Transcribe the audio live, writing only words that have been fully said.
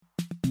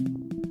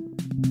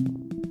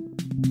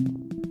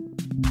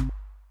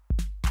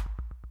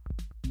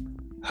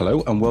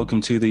Hello and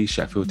welcome to the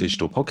Sheffield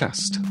Digital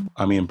Podcast.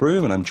 I'm Ian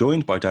Broom and I'm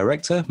joined by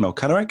director Mel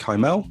Kanarek. Hi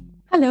Mel.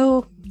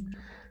 Hello.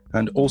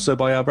 And also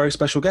by our very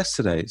special guest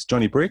today, it's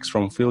Johnny Briggs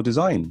from Field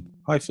Design.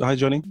 Hi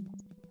Johnny.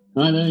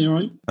 Hi there, you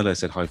all right? I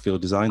said hi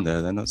Field Design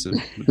there then. That's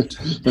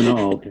They're not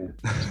all here.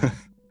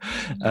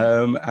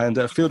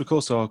 And Field, of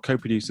course, are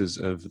co-producers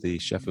of the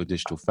Sheffield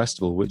Digital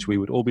Festival, which we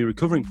would all be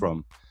recovering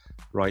from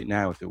right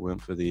now if it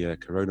weren't for the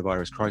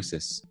coronavirus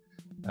crisis.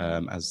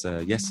 As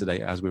yesterday,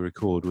 as we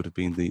record, would have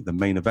been the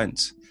main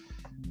event,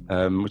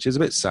 which is a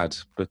bit sad,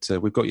 but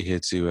we've got you here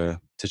to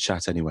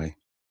chat anyway.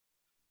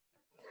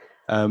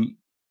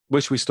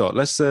 Where should we start?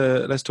 Let's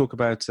talk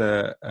about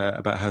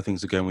how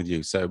things are going with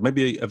you. So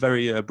maybe a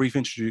very brief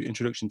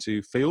introduction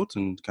to Field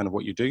and kind of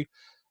what you do,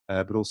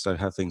 but also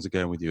how things are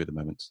going with you at the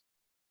moment.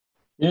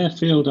 Yeah,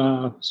 Field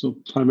are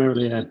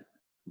primarily a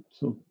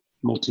sort of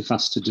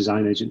multifaceted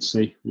design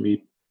agency.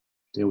 We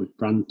deal with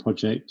brand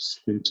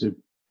projects through to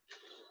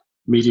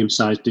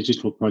medium-sized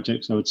digital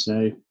projects, I would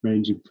say,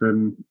 ranging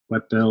from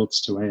web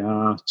builds to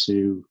AR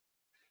to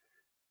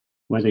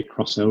where they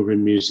cross over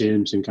in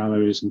museums and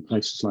galleries and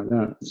places like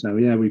that. So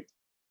yeah, we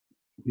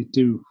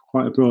do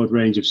quite a broad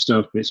range of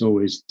stuff, but it's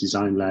always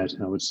design-led.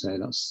 I would say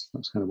that's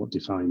kind of what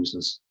defines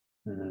us.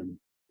 And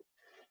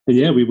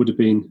yeah, we would have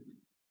been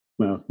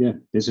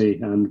busy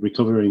and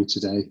recovering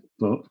today,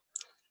 but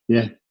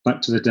yeah,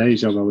 back to the day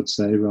job, I would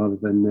say, rather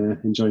than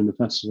enjoying the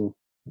festival,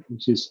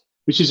 which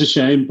is a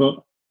shame,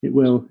 but it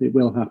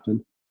will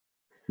happen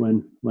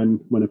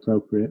when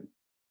appropriate.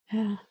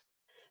 Yeah.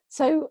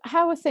 So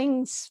how are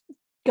things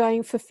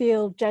going for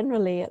Field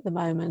generally at the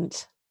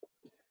moment?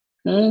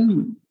 I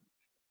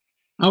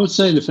would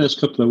say the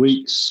first couple of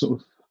weeks, sort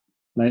of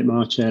late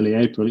March, early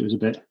April, it was a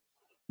bit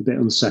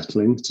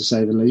unsettling, to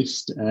say the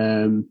least.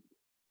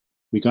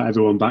 We got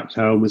everyone back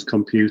home with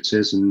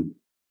computers, and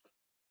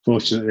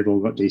fortunately they've all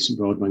got decent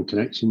broadband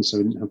connections, so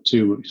we didn't have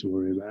too much to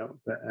worry about.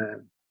 But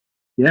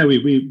yeah,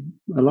 we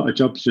a lot of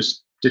jobs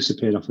just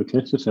disappeared off a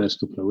cliff the first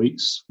couple of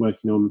weeks. We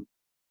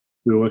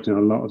were working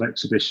on a lot of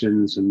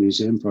exhibitions and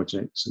museum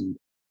projects, and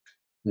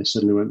they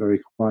suddenly went very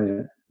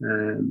quiet.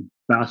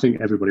 But I think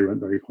everybody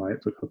went very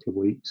quiet for a couple of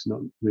weeks,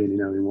 not really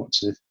knowing what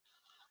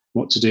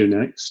to do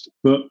next.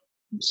 But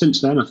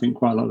since then, I think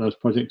quite a lot of those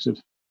projects have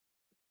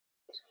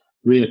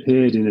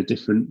reappeared in a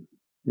different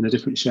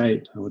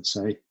shape, I would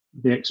say.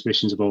 The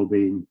exhibitions have all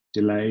been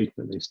delayed,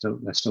 but they're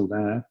still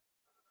there.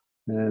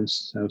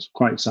 So it's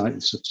quite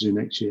exciting stuff to do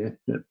next year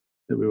that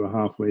we were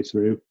halfway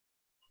through.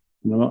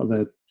 And a lot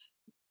of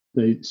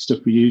the stuff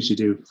we usually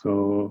do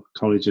for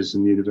colleges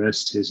and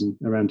universities and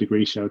around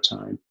degree show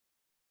time,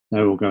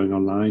 they're all going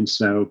online.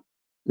 So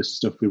the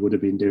stuff we would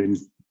have been doing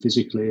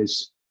physically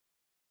has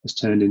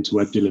turned into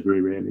web delivery,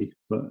 really.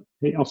 But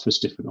it offers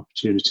different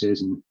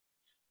opportunities and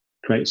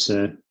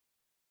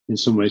in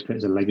some ways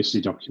creates a legacy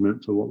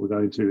document for what we're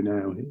going through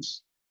now. It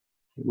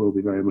will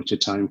be very much a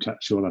time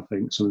capsule, I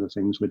think, some of the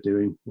things we're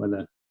doing, whether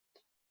it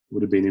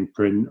would have been in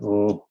print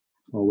or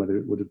whether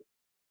it would have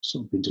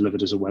sort of been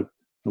delivered as a web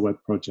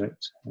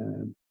project.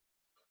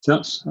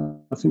 So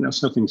I think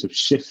that's how things have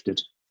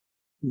shifted.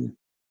 Yeah.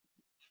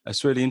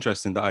 It's really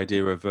interesting, the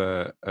idea of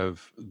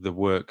the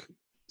work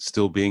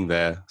still being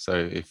there. So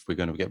if we're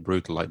going to get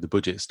brutal, like the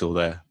budget's still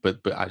there, but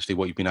actually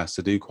what you've been asked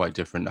to do quite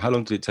different. How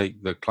long did it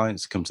take the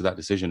clients to come to that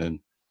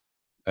decision?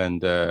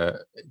 And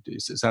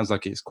it sounds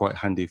like it's quite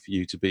handy for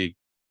you to be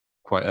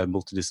quite a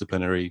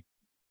multidisciplinary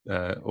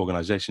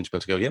organisation to be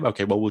able to go, yeah,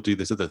 okay, well, we'll do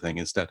this other thing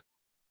instead.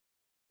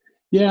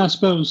 Yeah, I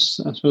suppose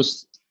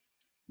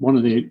one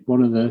of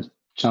the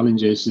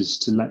challenges is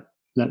to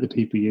let the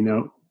people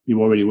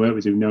you already work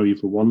with, who know you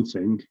for one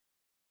thing,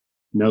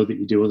 know that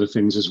you do other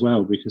things as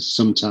well, because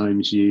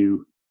sometimes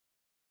in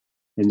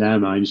their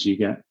minds,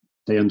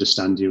 they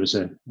understand you as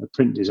a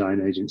print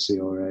design agency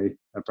or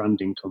a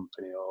branding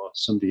company or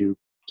somebody who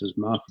does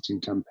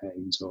marketing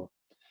campaigns or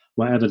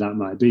whatever that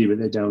might be, but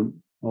they don't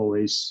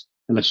always,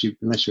 unless you're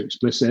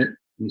explicit,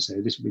 you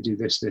say we do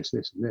this, and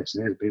this, and here's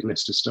a big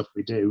list of stuff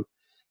we do.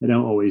 They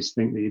don't always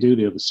think that you do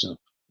the other stuff.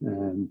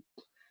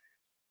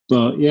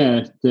 But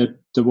yeah, the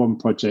one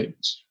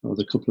project or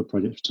the couple of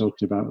projects we're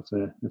talking about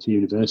for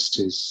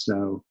universities,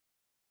 so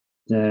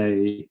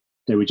they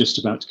were just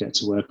about to get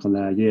to work on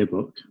their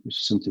yearbook, which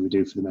is something we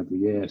do for them every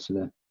year for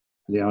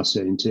the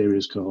RCA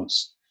Interiors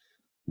course.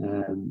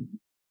 And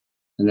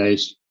their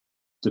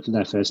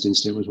first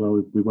instinct was,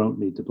 well, we won't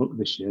need the book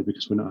this year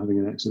because we're not having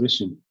an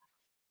exhibition.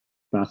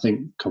 But I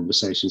think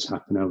conversations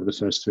happen over the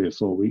first 3 or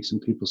 4 weeks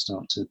and people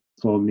start to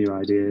form new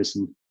ideas.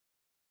 And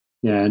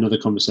yeah, another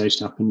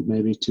conversation happened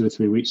maybe 2 or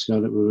 3 weeks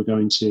ago that we were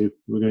going to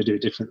do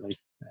it differently.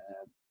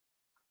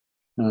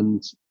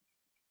 And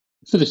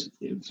for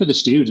the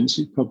students,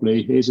 it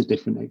probably is a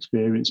different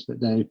experience, but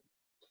they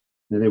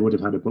would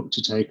have had a book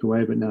to take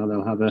away, but now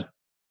they'll have a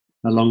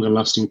longer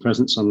lasting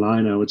presence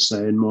online, I would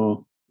say, and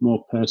more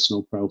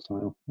personal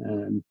profile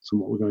from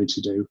what we're going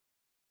to do.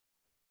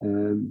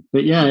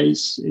 But yeah,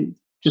 it's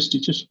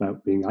just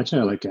about being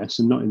agile, I guess,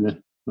 and not in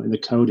the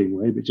coding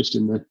way, but just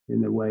in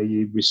the way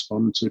you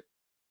respond to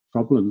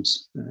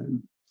problems.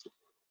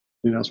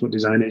 think that's what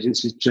design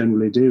agencies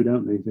generally do,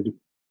 don't they? They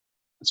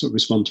sort of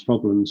respond to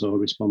problems or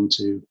respond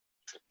to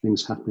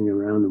things happening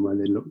around them where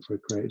they look for a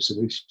creative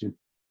solution.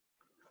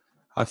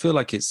 I feel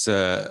like it's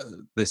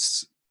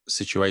this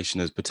situation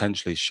has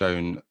potentially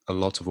shown a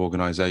lot of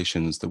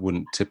organizations that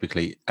wouldn't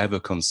typically ever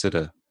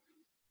consider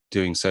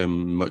doing so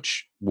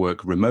much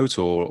work remote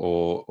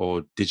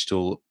or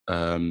digital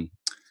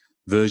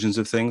versions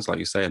of things, like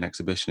you say, an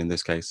exhibition in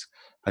this case.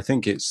 I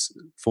think it's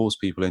forced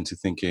people into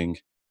thinking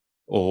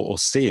or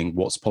seeing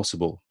what's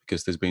possible,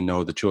 because there's been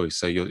no other choice.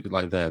 So you're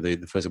like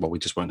the first, well, we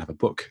just won't have a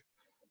book.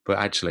 But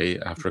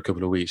actually, after a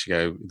couple of weeks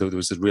ago, there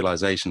was a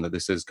realization that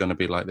this is going to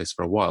be like this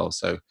for a while.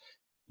 So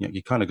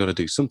you kind of got to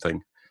do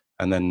something.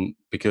 And then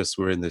because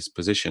we're in this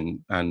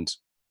position, and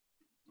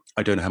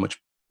I don't know how much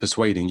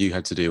persuading you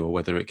had to do or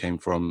whether it came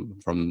from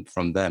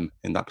them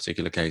in that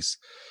particular case,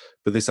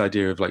 but this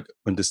idea of like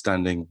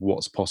understanding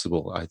what's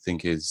possible, I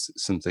think, is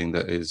something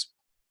that is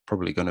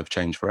probably going to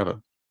change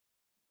forever.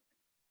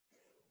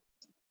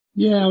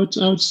 Yeah, I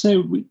would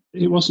say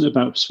it wasn't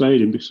about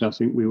persuading, because I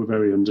think we were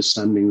very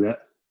understanding that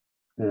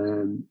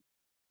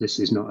this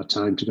is not a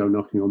time to go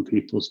knocking on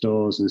people's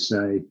doors and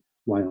say,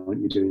 why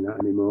aren't you doing that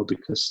anymore?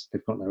 Because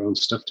they've got their own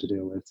stuff to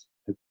deal with.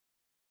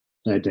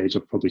 Their day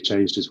job probably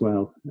changed as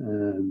well.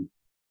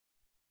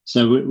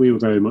 So we were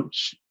very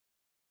much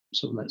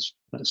sort of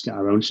let's get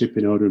our own ship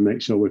in order and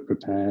make sure we're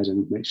prepared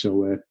and make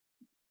sure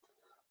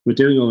we're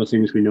doing all the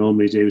things we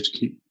normally do to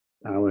keep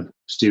our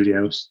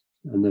studios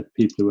and the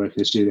people who work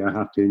in the studio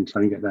happy and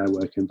try and get their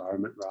work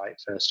environment right,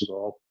 first of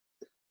all.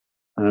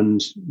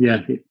 And yeah,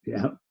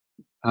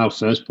 our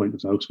first point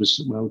of focus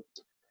was, well,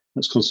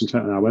 let's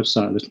concentrate on our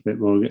website a little bit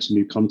more and get some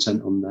new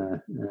content on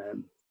there.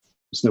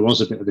 So there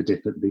was a bit of a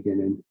dip at the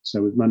beginning.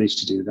 So we've managed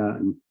to do that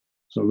and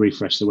sort of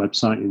refresh the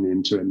website in the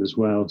interim as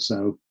well.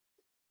 So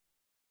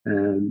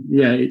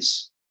yeah, it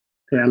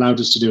allowed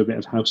us to do a bit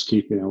of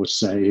housekeeping, I would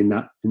say, in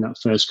that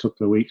first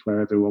couple of weeks where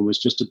everyone was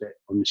just a bit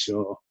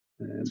unsure.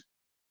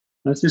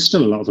 There's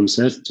still a lot of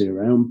uncertainty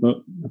around, but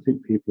I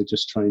think people are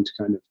just trying to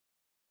kind of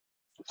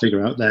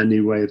figure out their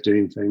new way of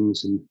doing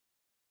things. And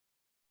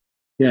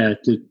yeah,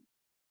 so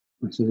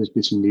there's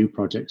been some new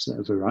projects that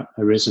have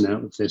arisen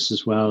out of this,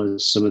 as well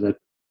as some of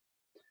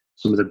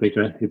the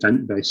bigger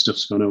event-based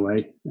stuff's gone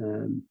away,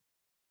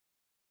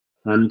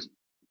 and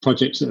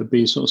projects that have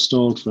been sort of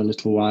stalled for a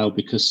little while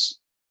because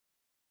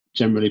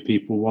generally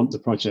people want the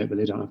project but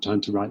they don't have time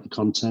to write the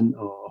content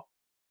or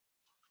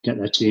get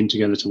their team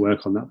together to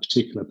work on that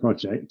particular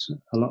project.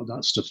 A lot of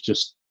that stuff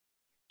just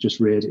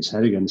reared its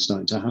head again,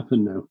 starting to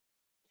happen now.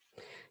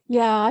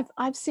 Yeah,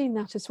 I've seen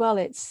that as well.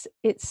 It's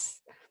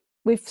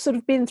we've sort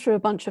of been through a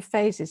bunch of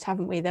phases,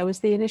 haven't we? There was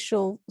the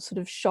initial sort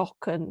of shock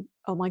and,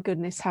 oh my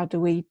goodness, how do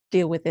we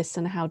deal with this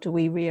and how do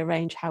we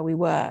rearrange how we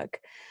work?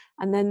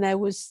 And then there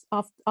was,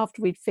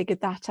 after we'd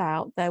figured that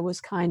out, there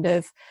was kind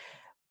of,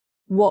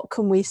 what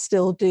can we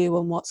still do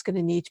and what's going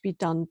to need to be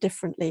done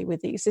differently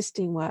with the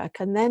existing work?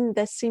 And then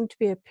there seemed to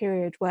be a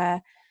period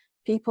where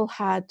people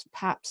had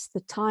perhaps the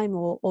time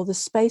or the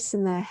space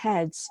in their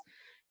heads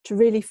to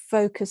really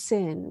focus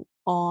in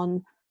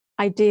on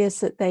ideas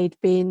that they'd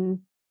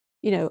been,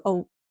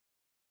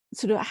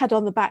 sort of had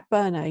on the back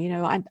burner.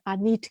 I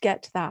need to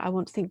get to that. I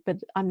want to think, but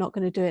I'm not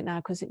going to do it now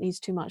because it needs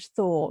too much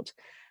thought.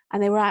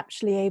 And they were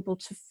actually able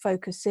to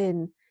focus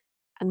in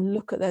and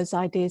look at those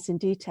ideas in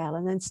detail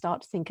and then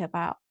start to think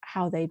about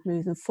how they'd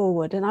move them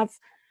forward. And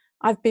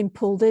I've been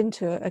pulled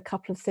into a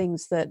couple of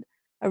things that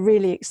are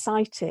really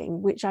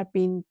exciting, which I've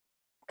been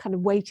kind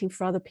of waiting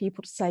for other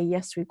people to say,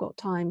 yes, we've got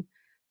time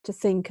to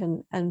think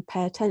and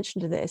pay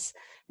attention to this.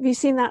 Have you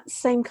seen that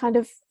same kind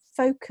of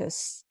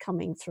focus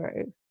coming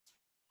through?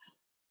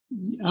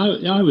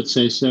 I would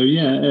say so,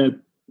 yeah.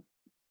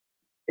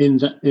 In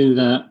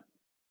that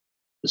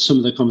some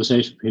of the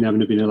conversations we've been having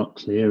have been a lot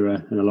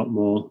clearer and a lot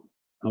more,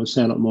 I would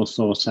say, a lot more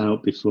thought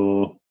out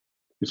before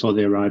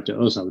they arrived at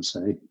us, I would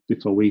say,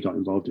 before we got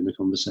involved in the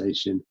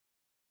conversation.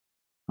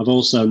 I've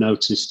also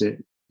noticed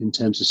it in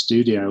terms of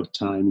studio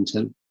time.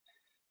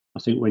 I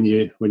think when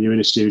you're in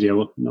a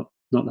studio, not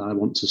that I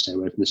want to stay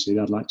away from the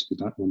studio, I'd like to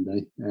be back one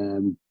day,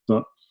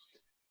 but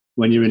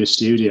when you're in a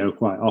studio,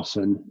 quite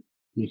often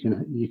you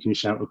can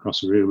shout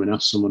across a room and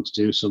ask someone to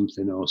do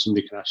something, or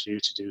somebody can ask you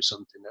to do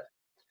something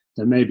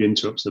that maybe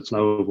interrupts the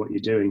flow of what you're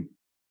doing,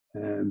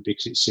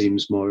 because it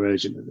seems more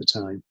urgent at the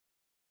time.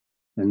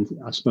 And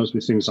I suppose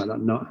with things like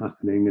that not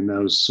happening, and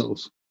those sort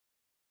of,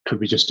 could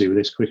we just do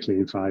this quickly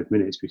in 5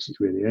 minutes because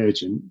it's really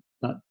urgent,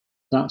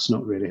 that's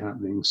not really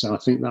happening. So I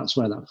think that's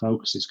where that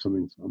focus is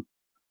coming from.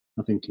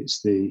 I think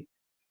it's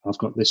I've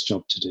got this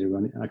job to do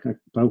and I can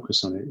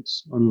focus on it.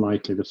 It's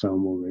unlikely the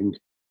phone will ring.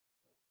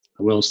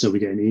 I will still be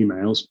getting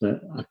emails,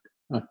 but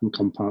I can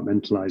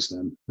compartmentalize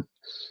them.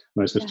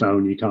 Whereas the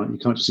phone, you can't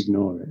just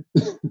ignore it.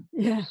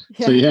 Yeah.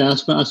 So yeah,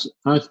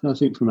 I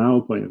think from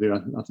our point of view,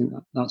 I think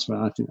that's where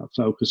I think that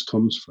focus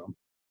comes from,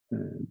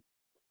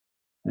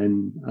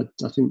 and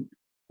I think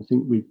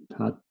we've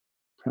had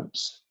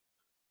perhaps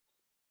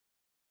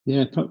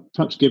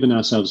given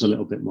ourselves a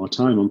little bit more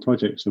time on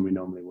projects than we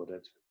normally would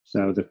have.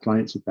 So the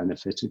clients have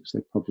benefited because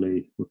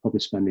we're probably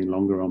spending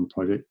longer on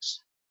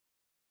projects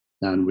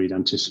than we'd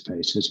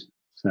anticipated.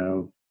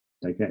 So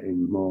they're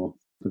getting more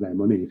for their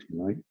money, if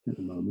you like, at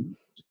the moment.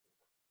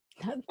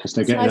 Because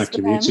they're getting that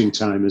commuting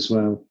time as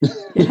well.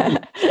 Yeah.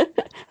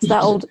 It's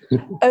that old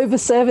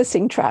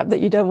over-servicing trap that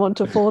you don't want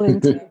to fall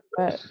into.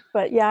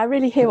 But yeah, I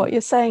really hear what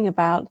you're saying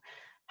about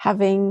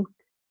having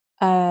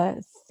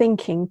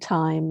thinking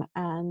time.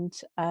 And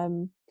I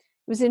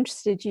was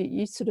interested,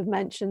 you sort of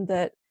mentioned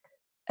that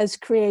as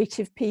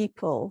creative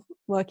people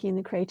working in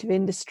the creative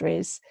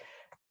industries,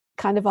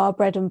 kind of our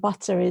bread and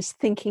butter is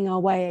thinking our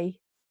way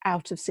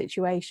out of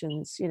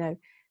situations,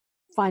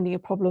 finding a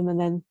problem and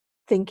then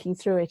thinking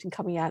through it and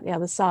coming out the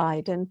other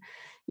side. And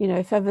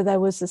if ever there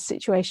was a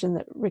situation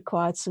that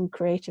required some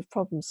creative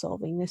problem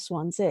solving, this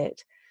one's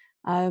it.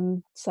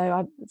 An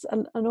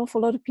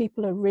awful lot of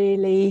people are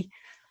really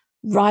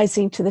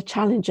rising to the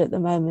challenge at the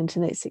moment,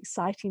 and it's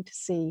exciting to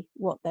see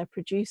what they're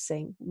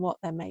producing, what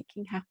they're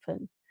making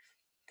happen.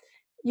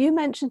 You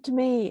mentioned to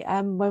me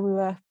when we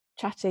were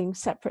chatting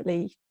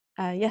separately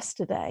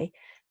yesterday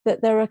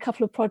that there are a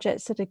couple of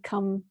projects that had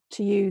come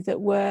to you that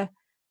were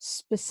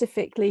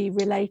specifically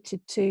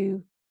related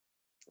to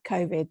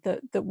COVID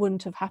that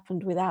wouldn't have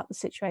happened without the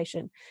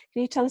situation.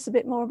 Can you tell us a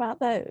bit more about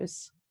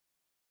those?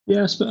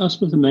 Yeah, I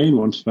suppose the main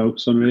one to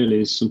focus on really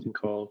is something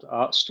called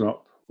ArtsDrop,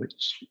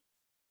 which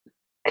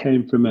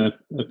came from a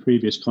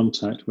previous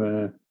contact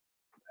where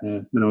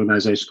an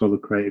organisation called the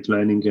Creative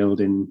Learning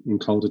Guild in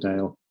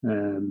Calderdale.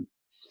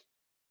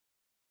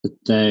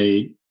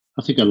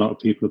 I think a lot of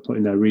people are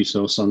putting their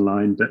resource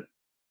online, but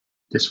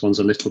this one's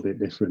a little bit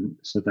different.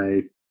 So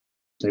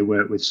they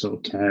work with sort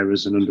of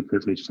carers and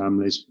underprivileged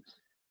families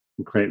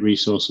and create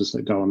resources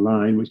that go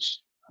online, which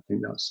I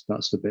think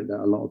that's the bit that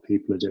a lot of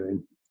people are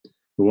doing.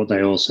 But what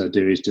they also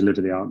do is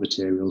deliver the art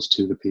materials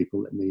to the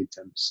people that need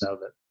them, so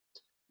that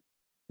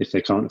if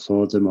they can't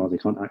afford them or they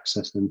can't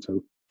access them for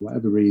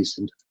whatever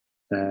reason,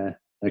 they're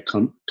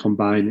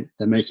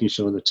making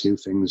sure the two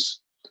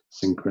things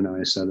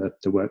synchronize, so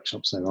that the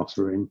workshops they're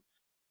offering,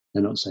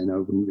 they're not saying,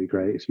 "Oh, wouldn't it be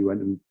great if you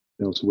went and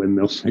built a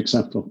windmill," for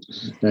example.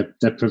 They're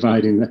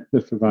providing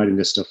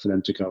the stuff for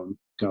them to go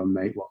and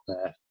make what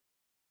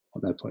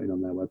they're putting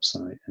on their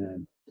website.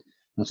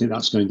 I think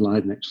that's going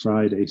live next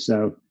Friday.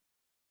 So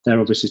they're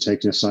obviously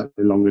taking a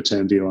slightly longer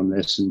term view on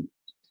this, and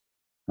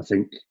I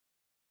think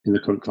in the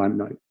current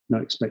climate,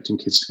 not expecting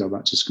kids to go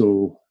back to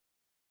school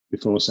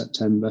before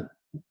September,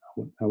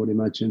 I would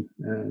imagine.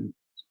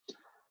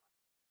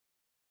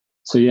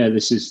 So yeah,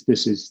 this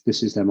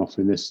is them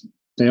offering this.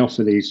 They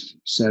offer these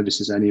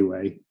services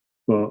anyway,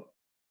 but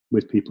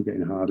with people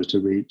getting harder to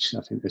reach,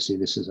 I think they see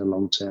this as a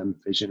long-term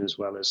vision as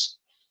well as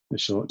a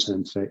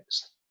short-term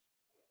fix.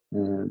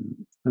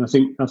 And I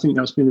think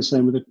that's been the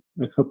same with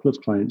a couple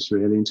of clients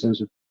really, in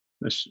terms of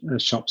a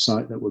shop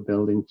site that we're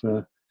building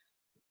for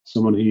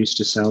someone who used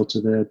to sell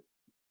to the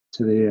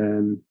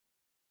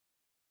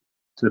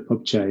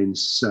pub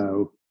chains.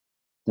 So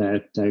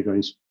they're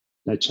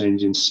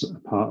changing a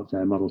part of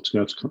their model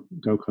to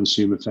go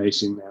consumer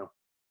facing now.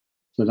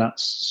 So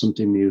that's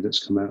something new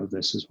that's come out of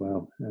this as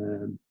well.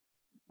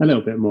 A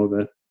little bit more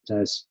of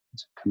there's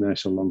a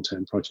commercial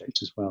long-term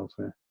project as well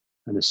for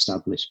an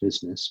established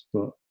business,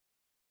 but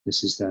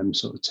this is them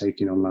sort of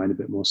taking online a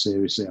bit more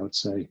seriously, I would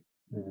say,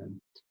 and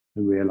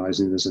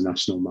realizing there's a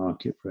national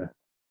market for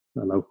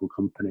a local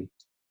company.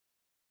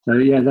 So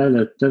yeah, they're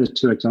the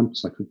two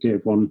examples I could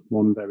give.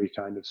 One very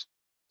kind of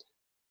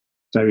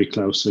very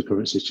close to the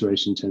current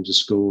situation in terms of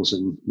schools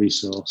and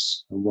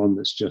resource, and one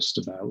that's just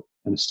about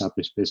an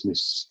established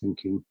business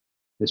thinking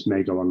this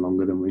may go on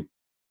longer than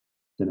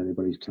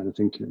anybody's kind of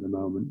thinking at the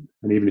moment.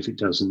 And even if it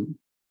doesn't,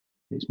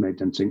 it's made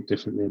them think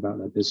differently about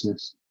their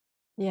business.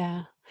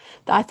 Yeah,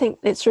 I think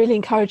it's really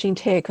encouraging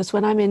to hear, because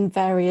when I'm in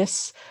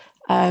various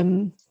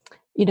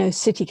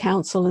city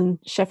council and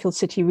Sheffield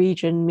City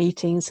region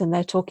meetings, and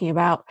they're talking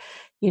about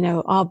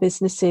our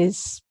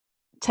businesses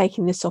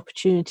taking this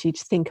opportunity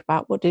to think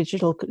about what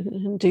digital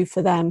can do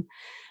for them,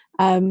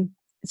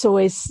 it's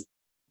always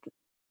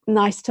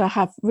nice to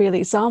have real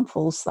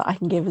examples that I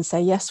can give and say,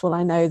 yes, well,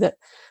 I know that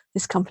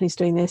this company's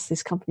doing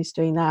this company's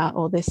doing that,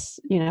 or this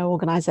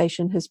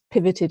organization has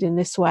pivoted in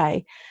this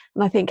way.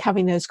 And I think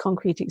having those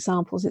concrete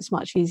examples, it's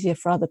much easier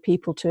for other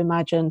people to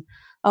imagine,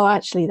 oh,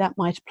 actually that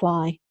might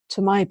apply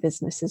to my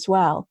business as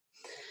well.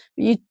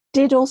 But you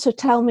did also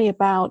tell me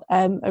about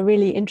a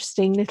really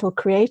interesting little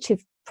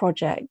creative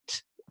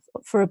project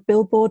for a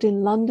billboard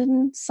in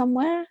London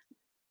somewhere.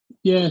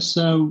 Yeah,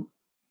 so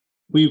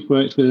we've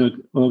worked with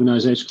an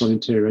organisation called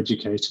Interior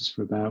Educators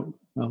for about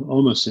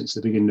almost since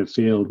the beginning of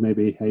Field,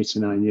 maybe 8 or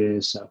 9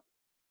 years. So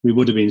we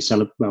would have been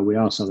we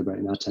are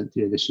celebrating our 10th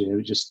year this year.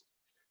 It just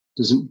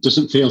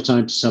doesn't feel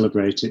time to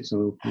celebrate it,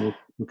 so we'll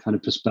kind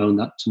of postpone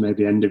that to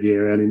maybe end of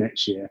year, early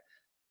next year.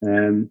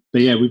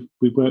 But yeah,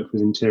 we've worked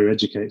with Interior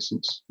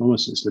Educators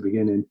almost since the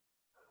beginning,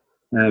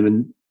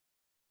 and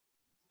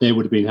they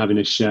would have been having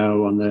a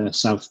show on the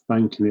South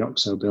Bank in the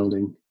Oxo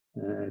building,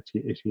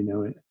 if you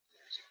know it.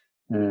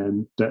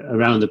 But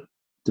around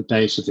the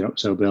base of the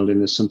Oxo building,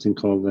 there's something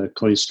called the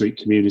Coin Street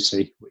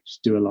Community, which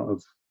do a lot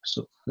of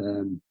sort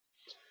of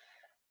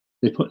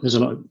they put a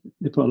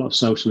lot of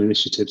social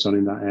initiatives on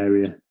in that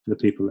area for the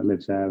people that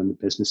live there and the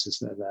businesses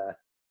that are there.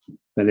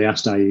 But they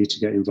asked IE to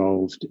get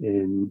involved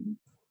in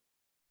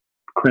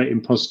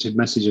creating positive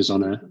messages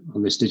on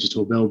this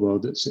digital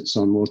billboard that sits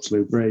on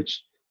Waterloo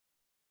Bridge,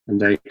 and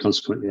they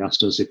consequently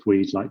asked us if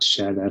we'd like to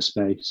share their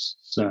space.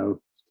 So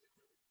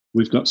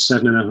we've got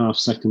 7.5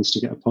 seconds to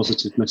get a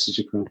positive message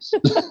across.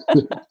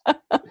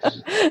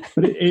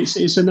 But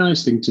it's a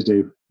nice thing to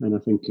do, and I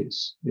think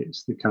it's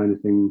the kind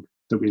of thing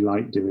that we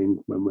like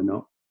doing when we're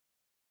not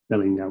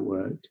billing out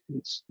work.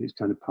 It's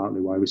kind of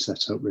partly why we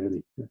set up,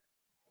 really.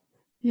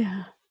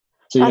 Yeah.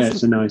 So yeah,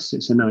 it's a nice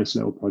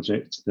little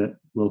project that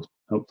will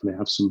hopefully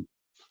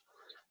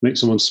make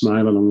someone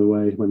smile along the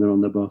way when they're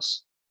on the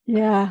bus.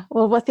 Yeah.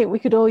 Well, I think we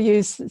could all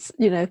use,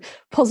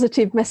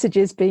 positive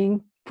messages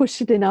being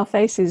pushed in our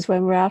faces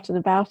when we're out and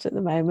about at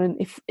the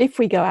moment. If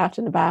we go out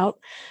and about,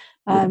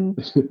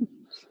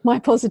 my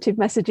positive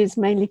messages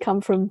mainly come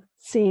from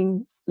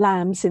seeing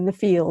lambs in the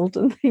field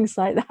and things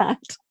like that.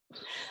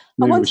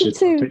 Maybe we should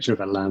put a picture of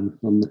a lamb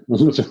on the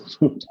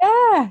billboard.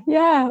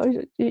 Yeah.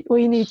 Well,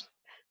 you need.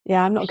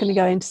 Yeah, I'm not going to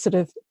go into sort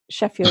of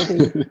Sheffield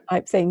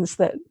type things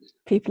that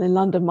people in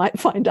London might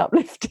find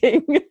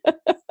uplifting.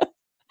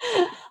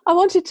 I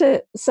wanted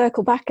to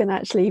circle back and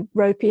actually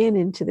rope Ian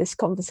into this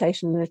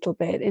conversation a little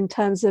bit in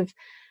terms of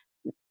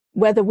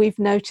whether we've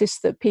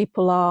noticed that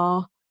people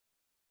are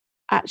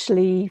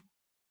actually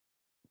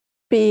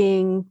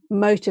being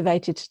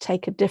motivated to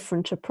take a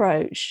different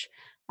approach.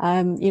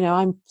 I'm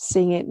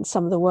seeing it in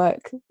some of the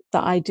work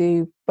that I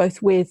do,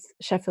 both with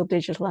Sheffield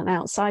Digital and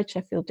outside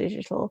Sheffield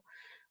Digital.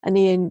 And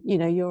Ian,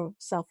 you're a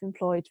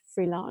self-employed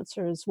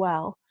freelancer as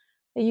well.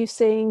 Are you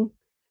seeing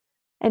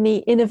any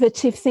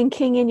innovative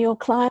thinking in your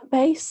client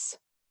base?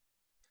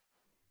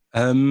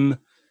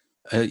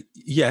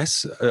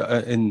 Yes,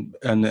 and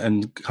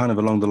kind of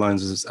along the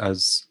lines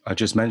as I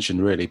just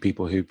mentioned, really,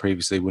 people who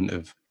previously wouldn't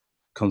have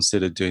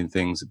considered doing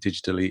things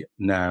digitally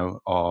now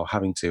are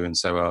having to, and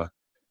so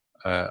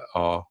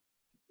are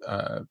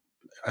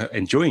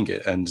enjoying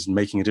it and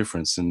making a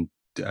difference and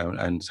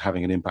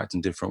having an impact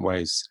in different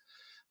ways.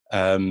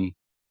 And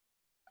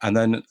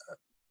then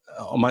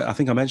I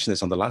think I mentioned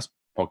this on the last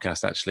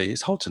podcast, actually.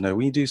 It's hard to know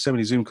when you do so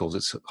many Zoom calls.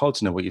 It's hard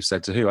to know what you've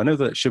said to who. I know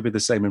that it should be the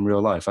same in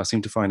real life. I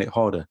seem to find it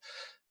harder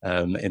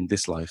in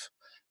this life.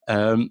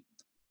 But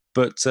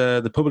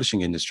the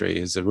publishing industry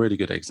is a really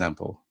good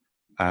example.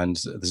 And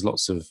there's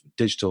lots of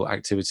digital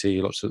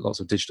activity, lots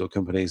of digital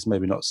companies,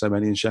 maybe not so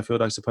many in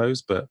Sheffield, I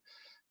suppose, but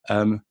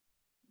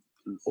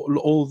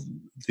all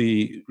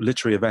the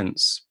literary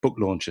events, book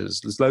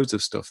launches, there's loads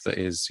of stuff that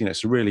is,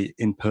 it's a really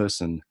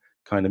in-person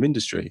kind of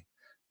industry.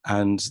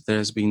 And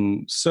there's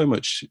been so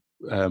much,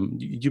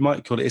 you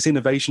might call it's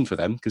innovation for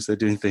them because they're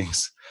doing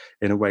things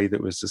in a way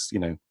that was just,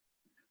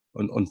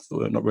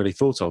 not really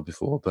thought of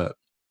before. But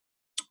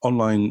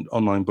online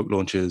book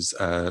launches,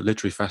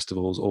 literary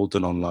festivals, all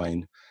done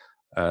online,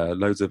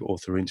 loads of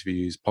author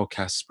interviews,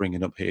 podcasts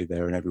springing up here,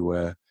 there and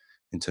everywhere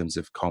in terms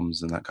of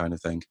comms and that kind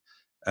of thing.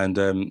 And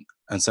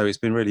so it's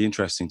been really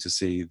interesting to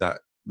see that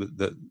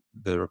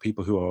there are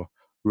people who are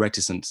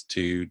reticent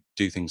to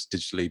do things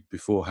digitally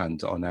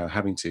beforehand are now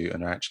having to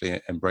and are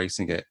actually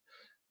embracing it.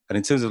 And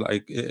in terms of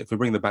if we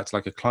bring that back to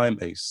a client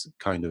base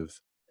kind of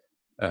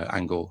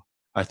angle,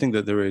 I think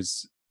that there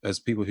is, as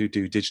people who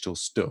do digital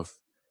stuff,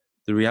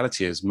 the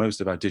reality is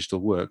most of our digital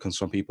work comes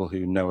from people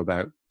who know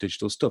about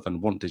digital stuff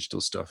and want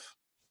digital stuff.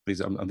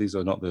 These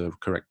are not the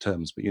correct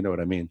terms, but you know what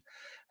I mean.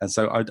 And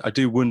so I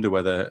do wonder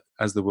whether,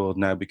 as the world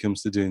now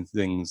comes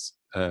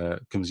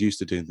used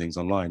to doing things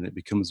online, it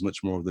becomes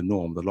much more of the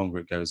norm the longer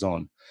it goes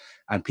on,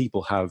 and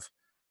people have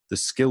the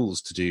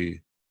skills to do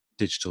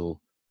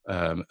digital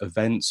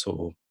events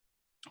or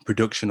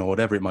production or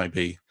whatever it might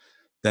be,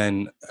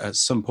 then at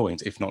some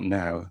point, if not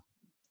now,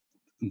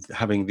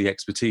 having the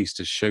expertise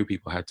to show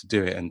people how to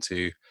do it and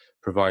to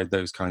provide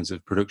those kinds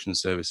of production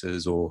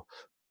services or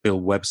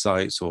build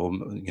websites or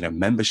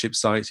membership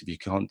sites. If you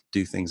can't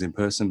do things in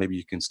person, maybe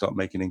you can start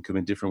making income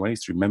in different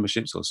ways through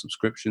memberships or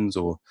subscriptions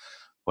or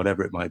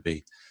whatever it might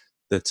be.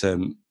 That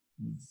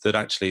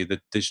actually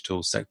the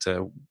digital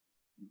sector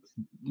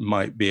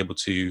might be able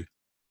to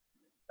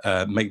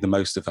make the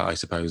most of that, I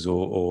suppose,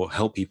 or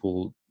help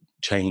people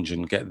change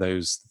and get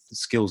those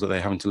skills that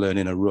they're having to learn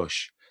in a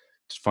rush,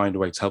 to find a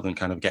way to help them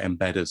kind of get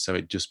embedded, so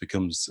it just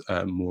becomes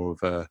more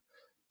of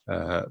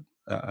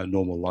a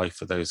normal life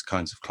for those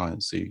kinds of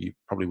clients who you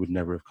probably would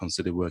never have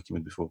considered working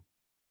with before.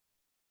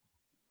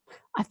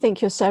 I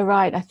think you're so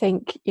right. I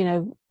think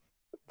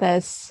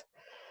there's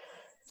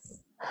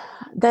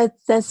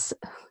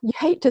you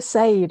hate to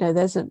say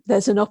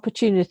there's an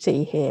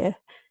opportunity here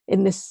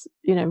in this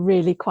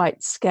really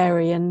quite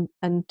scary and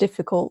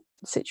difficult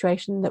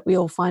situation that we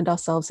all find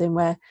ourselves in,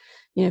 where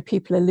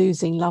people are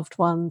losing loved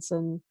ones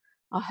and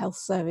our health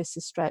service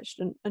is stretched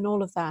and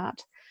all of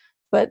that.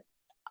 But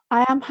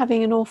I am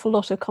having an awful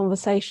lot of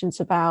conversations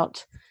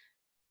about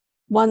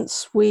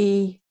once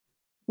we've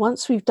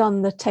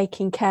done the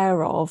taking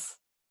care of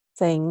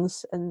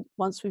things, and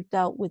once we've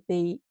dealt with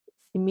the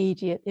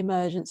immediate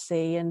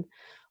emergency, and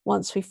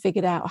once we've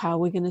figured out how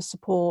we're going to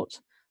support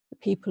the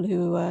people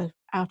who are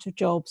out of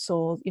jobs,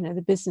 or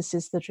the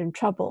businesses that are in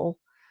trouble,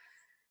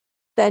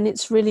 then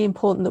it's really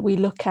important that we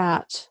look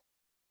at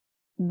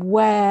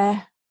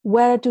where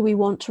do we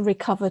want to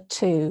recover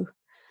to.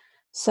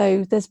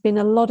 So there's been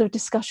a lot of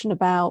discussion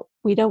about,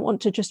 we don't want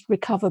to just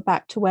recover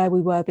back to where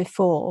we were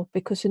before,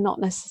 because we're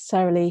not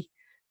necessarily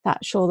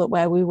that sure that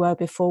where we were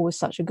before was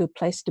such a good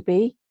place to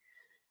be.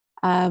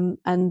 And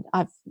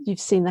you've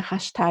seen the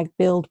hashtag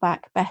Build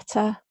Back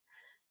Better,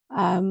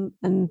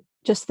 and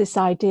just this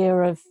idea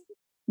of,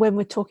 when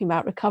we're talking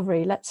about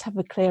recovery, let's have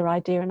a clear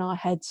idea in our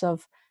heads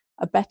of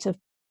a better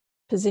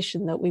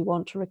position that we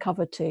want to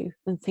recover to,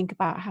 and think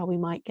about how we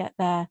might get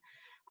there.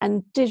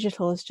 And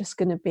digital is just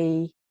going to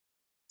be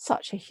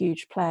such a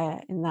huge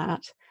player in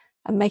that,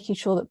 and making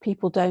sure that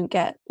people don't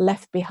get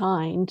left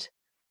behind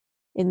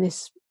in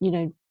this,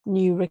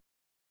 new,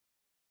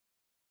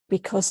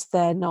 because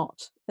they're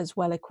not as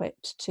well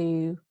equipped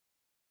to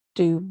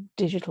do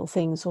digital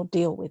things or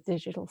deal with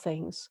digital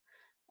things.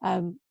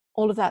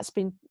 All of that's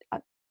been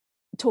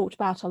talked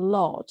about a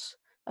lot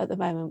at the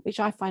moment, which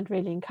I find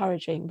really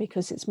encouraging,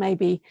 because it's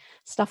maybe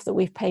stuff that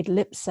we've paid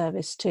lip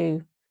service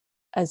to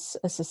as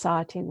a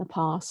society in the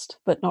past,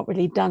 but not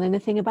really done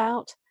anything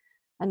about.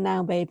 And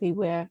now maybe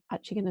we're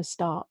actually going to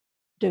start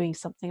doing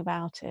something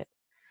about it.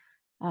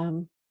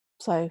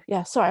 So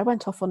yeah, sorry, I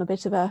went off on a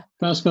bit of a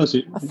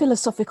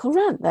philosophical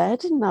rant there,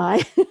 didn't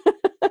I?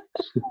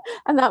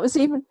 And that was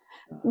even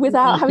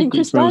without having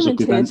Chris Diamond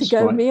here to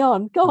go me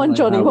on. Go on,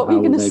 Johnny, what were you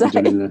going to say?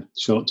 In the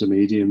short to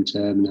medium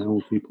term, and how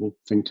will people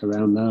think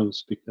around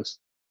those? Because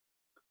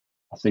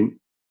I think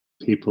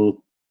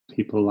people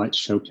like to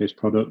showcase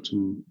product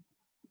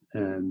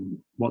and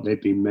what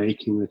they've been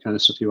making, the kind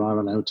of stuff you are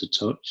allowed to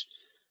touch,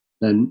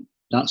 then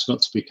that's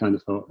got to be kind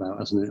of thought about,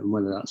 hasn't it? And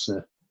whether that's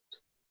I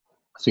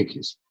think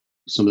it's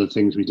some of the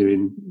things we do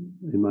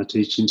in my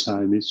teaching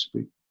time is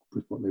with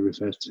what they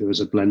refer to as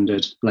a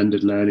blended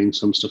learning.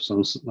 Some stuff's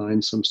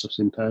online, some stuff's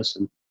in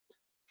person.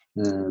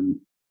 And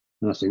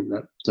I think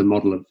that the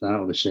model of that,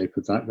 or the shape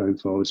of that going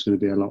forward, is going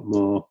to be a lot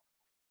more.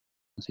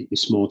 I think your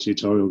small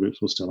tutorial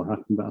groups will still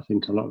happen, but I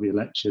think a lot of your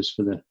lectures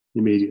for the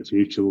immediate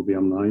future will be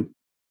online.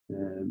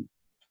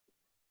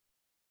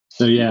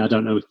 So yeah, I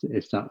don't know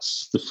if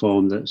that's the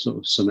form that sort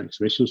of some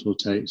exhibitions will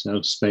take.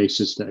 So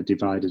spaces that are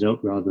divided up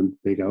rather than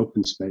big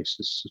open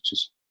spaces, such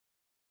as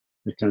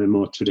the kind of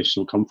more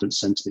traditional conference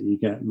centre that you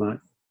get,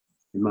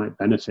 might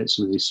benefit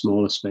some of these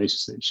smaller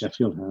spaces that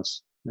Sheffield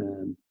has.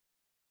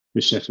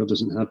 Because Sheffield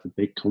doesn't have the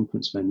big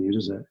conference venue,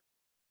 does it?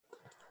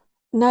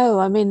 No,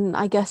 I mean,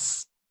 I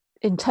guess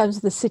in terms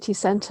of the city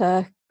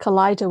centre,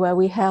 Collider, where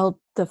we held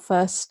the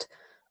first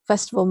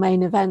festival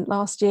main event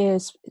last year,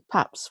 is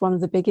perhaps one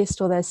of the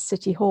biggest, or there's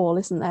City Hall,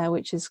 isn't there,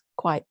 which is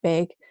quite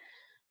big.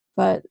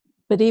 But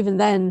even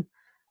then,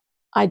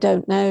 I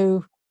don't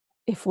know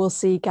if we'll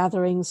see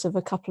gatherings of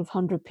a couple of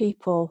hundred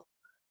people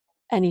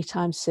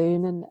anytime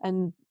soon.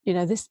 And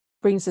this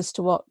brings us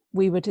to what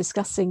we were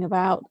discussing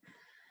about,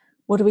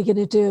 what are we going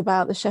to do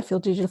about the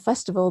Sheffield Digital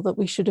Festival that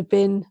we should have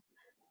been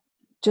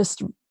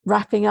just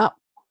wrapping up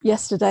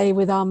yesterday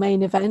with our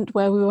main event,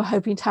 where we were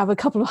hoping to have a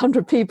couple of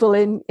hundred people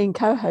in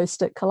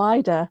co-host at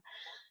Collider.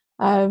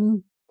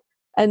 And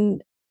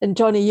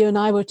Johnny, you and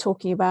I were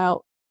talking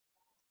about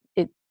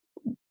it.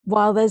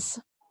 While there's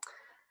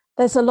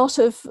a lot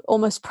of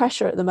almost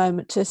pressure at the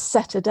moment to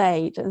set a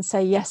date and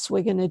say, yes,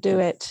 we're going to do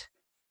it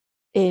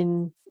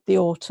in the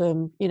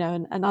autumn,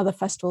 and other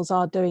festivals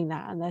are doing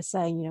that, and they're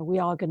saying, we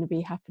are going to be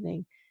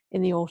happening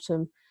in the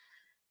autumn.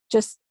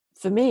 Just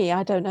for me,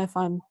 I don't know if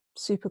I'm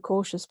super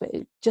cautious, but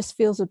it just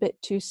feels a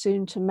bit too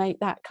soon to make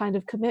that kind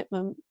of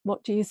commitment.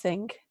 What do you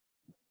think?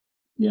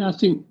 Yeah, I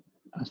think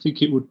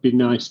it would be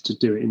nice to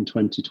do it in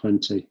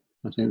 2020.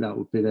 I think that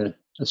would be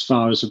as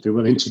far as I'd be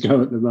willing to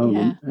go at the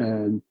moment.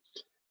 Yeah.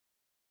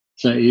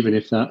 So even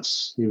if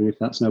that's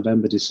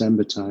November,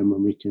 December time,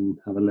 when we can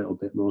have a little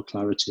bit more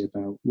clarity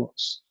about what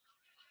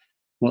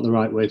the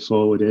right way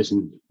forward is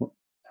and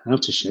how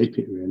to shape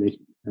it,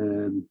 really.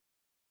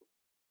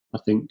 I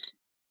think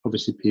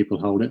obviously people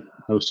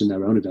hosting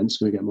their own events is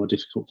going to get more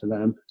difficult for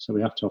them, so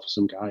we have to offer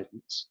some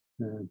guidance,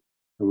 and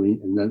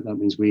that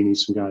means we need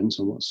some guidance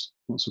on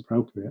what's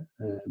appropriate.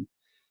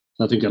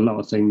 So I think a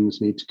lot of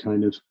things need to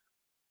kind of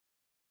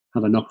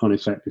have a knock-on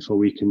effect before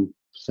we can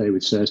say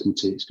with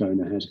certainty it's going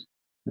ahead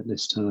at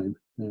this time.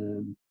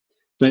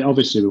 But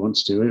obviously we want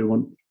to do it.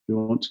 We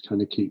want to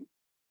kind of keep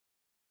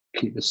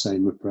the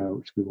same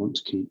approach. We want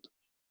to keep.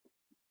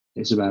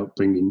 It's about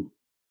bringing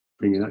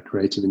that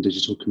creative and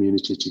digital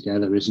community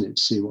together, isn't it?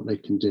 To see what they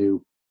can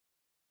do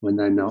when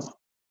they're not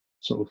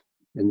sort of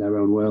in their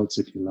own worlds,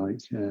 if you like.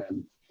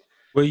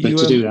 But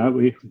to do that,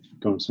 we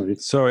go on.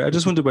 Sorry, I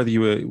just wondered whether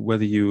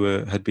you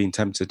had been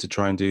tempted to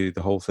try and do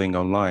the whole thing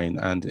online,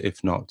 and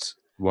if not,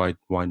 why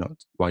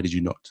not? Why did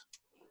you not?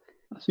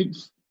 I think.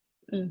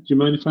 Do you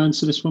mind if I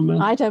answer this one, Mel?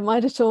 I don't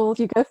mind at all.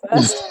 You go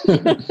first.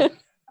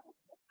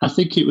 I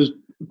think it was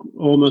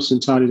almost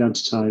entirely down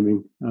to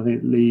timing. I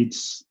think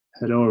Leeds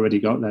had already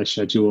got their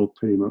schedule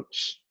pretty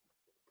much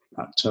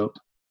packed up.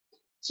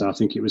 So I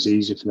think it was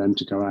easy for them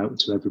to go out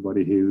to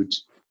everybody who'd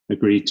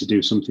agreed to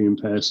do something in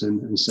person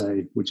and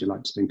say, would you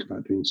like to think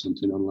about doing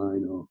something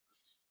online or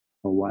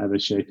whatever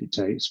shape it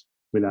takes,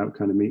 without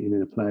kind of meeting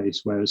in a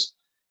place. Whereas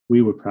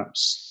we were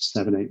perhaps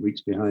 7-8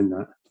 weeks behind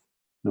that,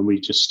 and we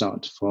just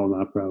started to form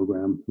our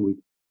program.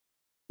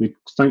 We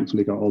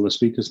thankfully got all the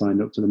speakers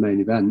lined up for the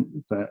main event,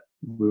 but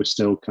we were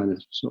still kind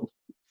of sort of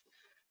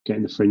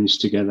getting the fringe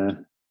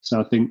together. So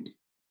I think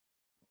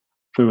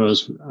for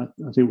us,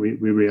 I think we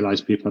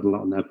realised people had a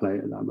lot on their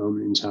plate at that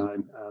moment in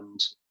time, and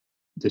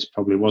this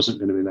probably wasn't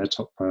going to be their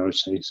top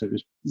priority. So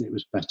it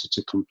was better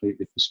to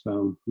completely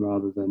postpone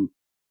rather than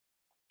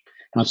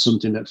have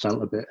something that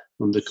felt a bit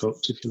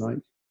undercooked, if you like.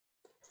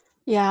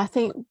 Yeah, I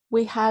think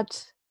we had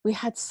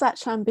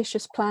such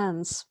ambitious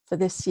plans for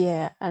this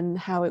year and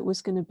how it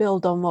was going to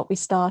build on what we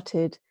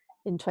started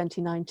in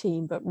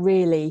 2019, but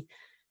really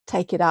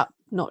take it up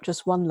not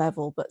just one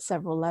level but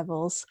several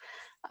levels,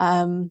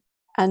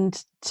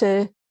 and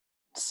to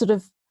sort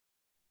of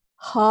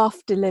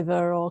half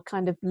deliver or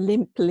kind of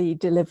limply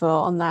deliver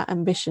on that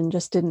ambition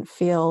just didn't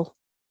feel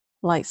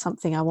like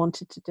something I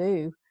wanted to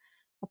do,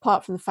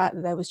 apart from the fact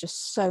that there was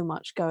just so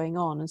much going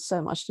on and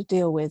so much to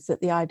deal with,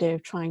 that the idea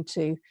of trying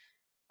to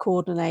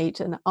coordinate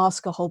and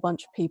ask a whole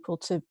bunch of people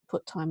to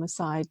put time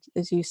aside,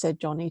 as you said,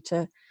 Johnny,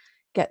 to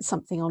get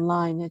something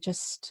online,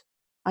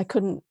 I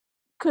couldn't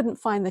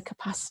find the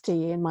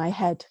capacity in my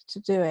head to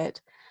do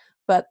it.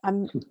 But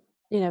I'm,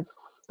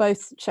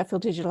 both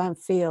Sheffield Digital and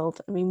Field,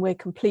 I mean, we're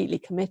completely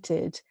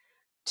committed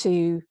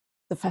to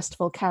the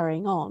festival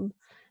carrying on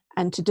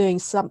and to doing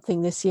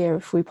something this year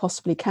if we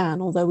possibly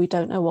can, although we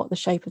don't know what the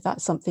shape of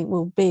that something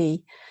will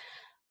be.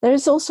 There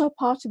is also a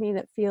part of me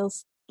that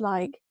feels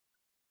like,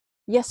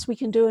 yes, we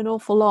can do an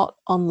awful lot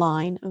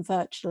online and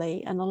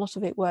virtually, and a lot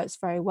of it works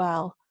very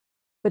well,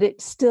 but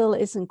it still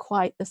isn't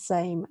quite the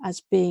same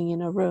as being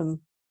in a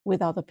room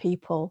with other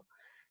people.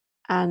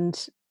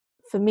 And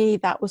for me,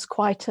 that was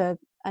quite an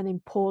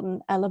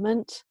important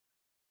element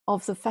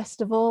of the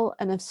festival,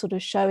 and of sort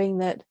of showing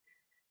that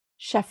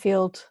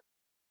Sheffield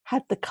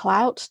had the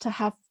clout to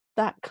have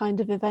that kind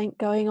of event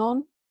going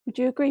on. Would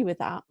you agree with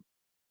that?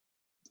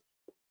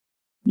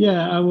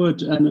 Yeah, I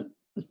would. And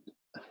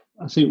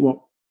I think what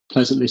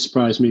pleasantly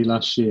surprised me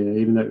last year,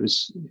 even though it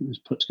was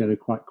put together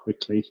quite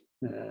quickly,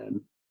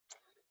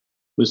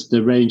 was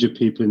the range of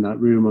people in that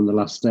room on the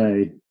last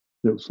day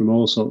that were from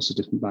all sorts of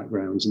different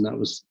backgrounds, and that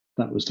was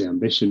the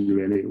ambition.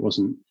 Really, it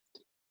wasn't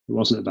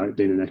about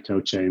being an echo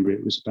chamber.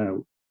 It was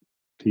about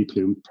people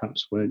who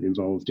perhaps weren't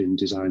involved in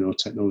design or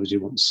technology,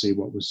 want to see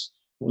what was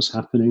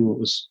happening, what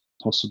was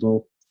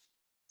possible,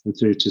 and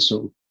through to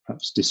sort of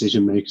perhaps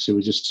decision makers who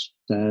were just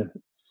there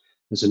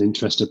as an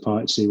interested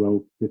party to see,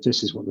 well, if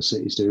this is what the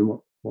city's doing,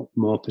 what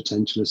more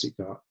potential has it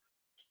got?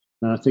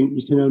 And I think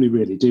you can only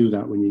really do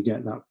that when you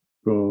get that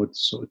broad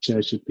sort of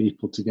church of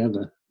people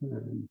together.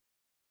 And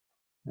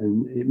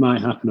it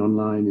might happen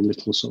online in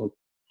little sort of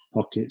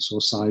pockets or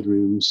side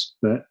rooms,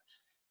 but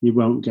you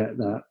won't get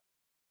that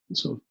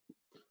sort of,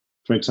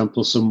 for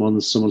example,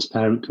 someone's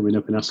parent coming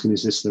up and asking,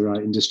 is this the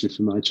right industry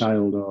for my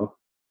child? Or,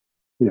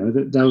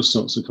 those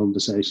sorts of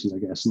conversations, I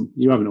guess. And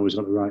you haven't always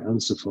got the right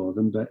answer for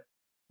them, but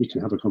you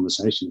can have a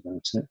conversation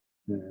about it.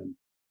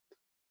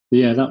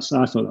 Yeah, I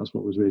thought that's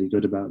what was really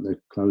good about the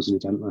closing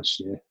event last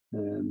year.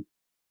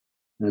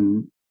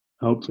 And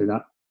hopefully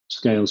that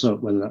scales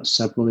up, whether that's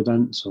several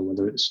events or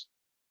whether it's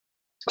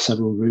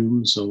several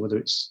rooms or whether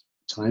it's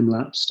time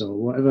lapsed or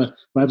whatever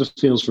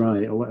feels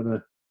right, or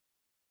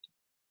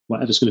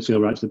whatever's going to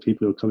feel right for the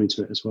people who are coming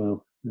to it as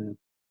well.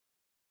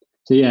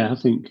 So yeah, I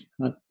think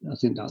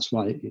that's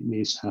why it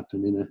needs to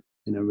happen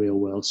in a real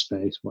world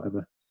space,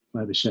 whatever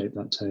shape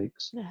that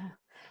takes. Yeah.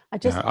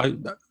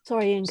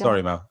 Sorry, Ian.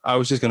 Sorry, Mel. I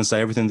was just going to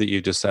say everything that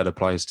you just said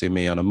applies to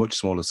me on a much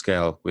smaller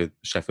scale with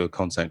Sheffield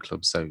Content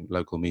Club, so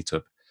local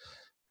meetup.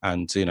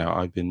 And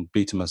I've been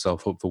beating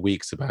myself up for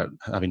weeks about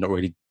having not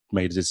really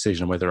made a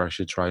decision on whether I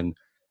should try and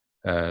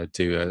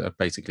do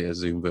basically a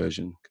Zoom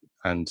version.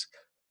 And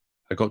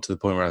I got to the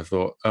point where I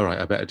thought, all right,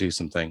 I better do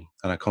something.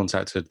 And I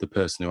contacted the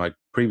person who I'd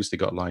previously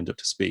got lined up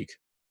to speak,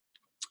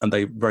 and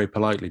they very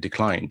politely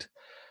declined,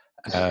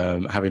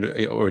 having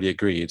already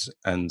agreed.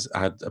 And I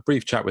had a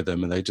brief chat with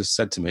them, and they just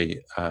said to me,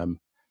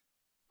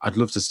 I'd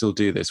love to still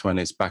do this when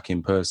it's back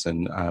in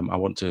person. I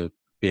want to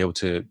be able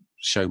to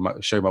show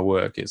my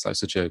work. It's like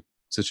such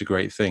a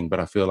great thing, but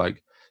I feel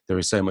like there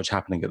is so much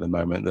happening at the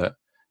moment that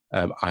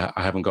I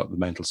haven't got the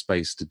mental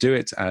space to do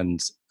it.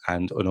 And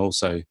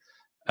also,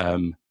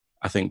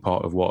 I think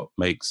part of what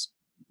makes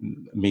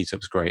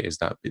meetups great is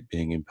that it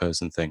being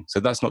in-person thing. So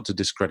that's not to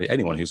discredit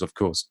anyone who's, of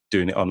course,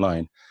 doing it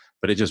online,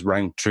 but it just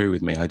rang true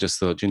with me. I just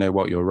thought, you know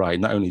what, you're right.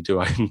 Not only do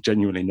I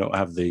genuinely not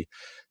have the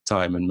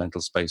time and mental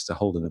space to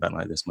hold an event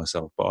like this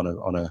myself, but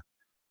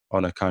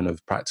on a kind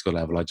of practical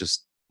level, I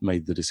just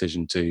made the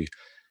decision to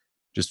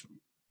just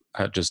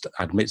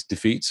admit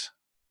defeat,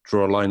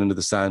 draw a line under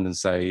the sand and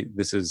say,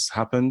 this has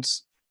happened.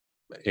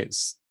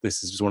 This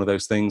is just one of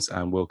those things,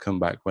 and we'll come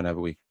back whenever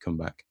we come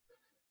back.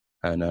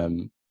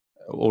 And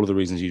all of the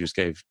reasons you just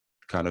gave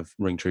kind of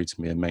ring true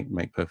to me and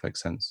make perfect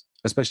sense,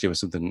 especially with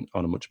something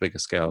on a much bigger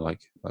scale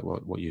like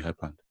what you had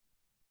planned.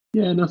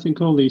 Yeah, and I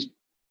think all these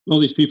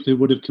people who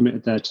would have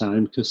committed their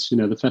time, because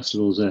the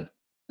festival's a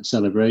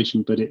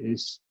celebration, but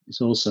it's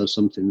also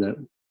something that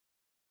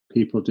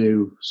people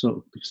do sort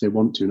of because they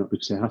want to, not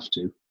because they have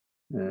to.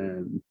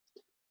 And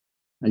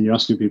you're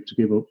asking people to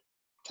give up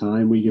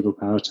time. We give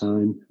up our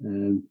time.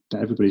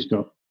 But everybody's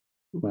got,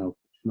 well,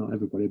 not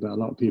everybody, but a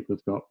lot of people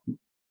have got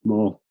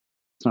more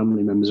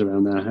family members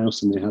around their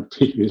house than they had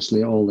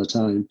previously all the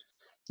time.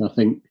 So I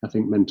think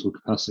mental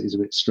capacity is a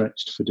bit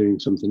stretched for doing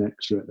something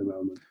extra at the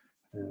moment.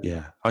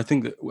 Yeah, I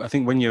think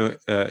when you're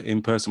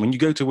in person, when you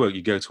go to work,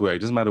 you go to work. It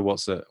doesn't matter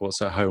what's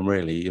at home,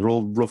 really. You're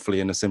all roughly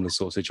in a similar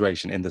sort of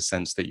situation in the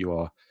sense that you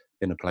are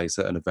in a place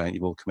at an event.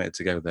 You've all committed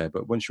to go there.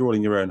 But once you're all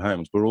in your own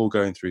homes, we're all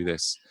going through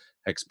this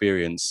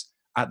experience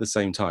at the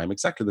same time.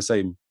 Exactly the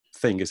same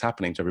thing is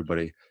happening to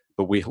everybody.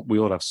 But we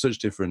all have such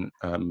different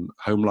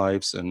home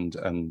lives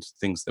and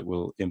things that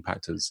will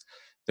impact us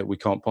that we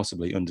can't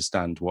possibly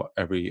understand what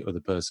every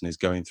other person is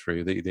going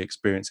through. The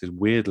experience is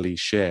weirdly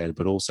shared,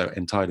 but also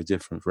entirely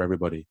different for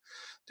everybody,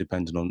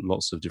 depending on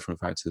lots of different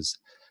factors.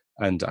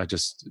 And I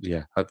just,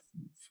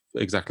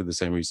 exactly the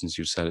same reasons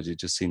you've said it. It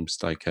just seems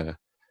like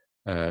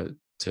it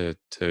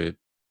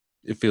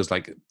feels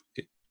like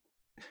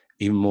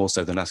even more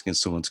so than asking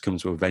someone to come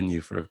to a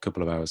venue for a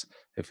couple of hours.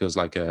 It feels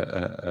like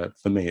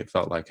for me, it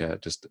felt like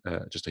just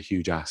a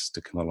huge ask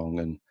to come along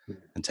and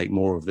take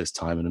more of this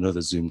time and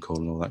another Zoom call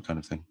and all that kind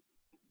of thing.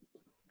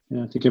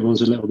 Yeah, I think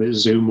everyone's a little bit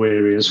Zoom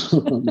weary as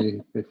well, aren't they,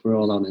 if we're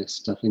all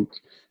honest. I think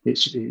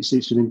it's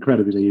an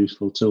incredibly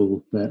useful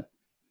tool, but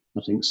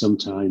I think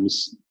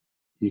sometimes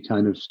you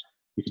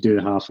could do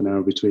a half an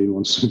hour between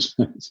one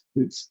sometimes.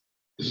 It's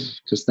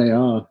because they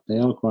are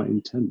quite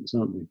intense,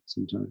 aren't they,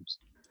 sometimes?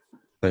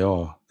 They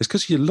are. It's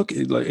because you look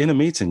like in a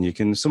meeting,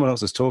 someone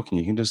else is talking,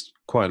 you can just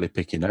quietly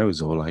pick your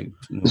nose or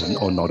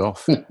nod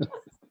off.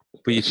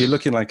 But if you're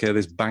looking like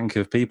this bank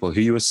of people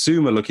who you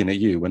assume are looking at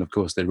you, when of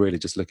course they're really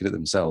just looking at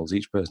themselves,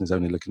 each person is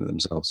only looking at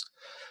themselves,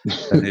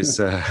 then it's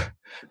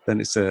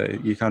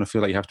you kind of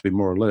feel like you have to be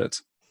more alert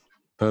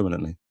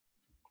permanently.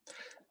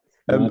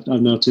 I've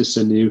noticed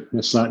some of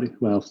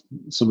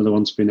the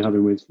ones I've been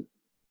having with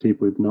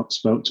people who've not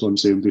spoke to on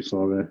Zoom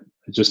before are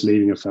just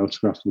leaving a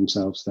photograph of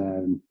themselves there,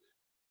 and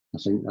I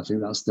think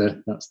that's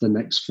the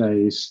next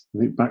phase. I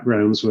think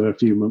backgrounds were a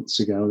few months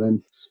ago,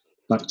 then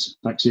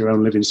back to your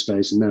own living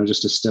space, and now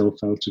just a still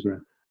photograph.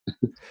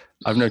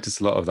 I've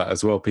noticed a lot of that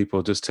as well.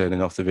 People just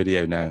turning off the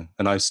video now,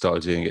 and I've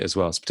started doing it as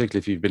well. So particularly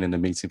if you've been in a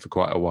meeting for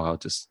quite a while,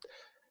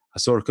 I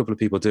saw a couple of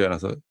people do it, and I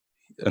thought,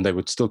 and they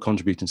were still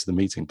contributing to the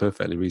meeting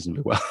perfectly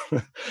reasonably well.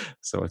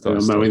 So I thought, they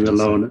were mowing the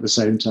lawn at the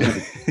same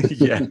time.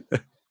 Yeah,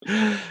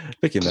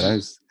 picking the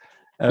nose.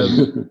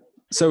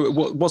 So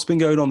what's been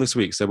going on this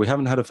week? So we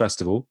haven't had a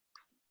festival,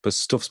 but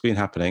stuff's been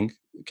happening.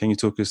 Can you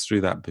talk us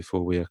through that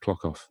before we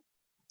clock off?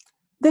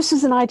 This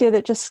is an idea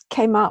that just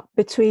came up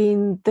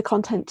between the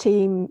content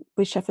team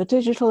with Sheffield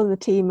Digital and the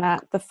team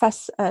at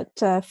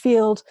the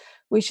Field,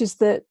 which is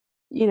that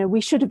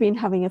we should have been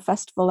having a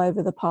festival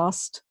over the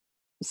past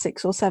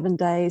 6 or 7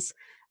 days,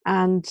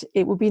 and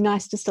it would be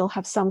nice to still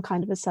have some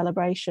kind of a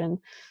celebration.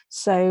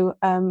 So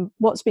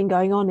what's been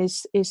going on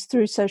is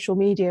through social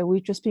media,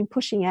 we've just been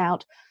pushing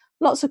out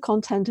lots of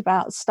content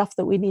about stuff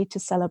that we need to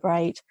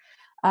celebrate.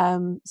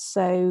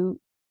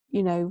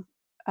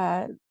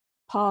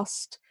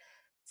 Past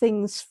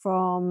things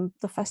from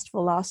the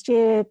festival last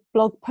year,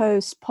 blog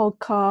posts,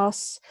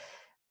 podcasts,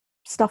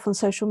 stuff on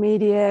social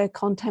media,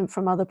 content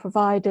from other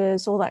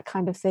providers, all that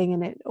kind of thing.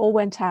 And it all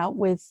went out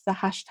with the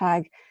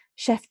hashtag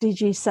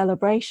ChefDigi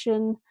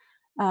Celebration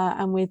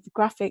and with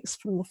graphics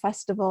from the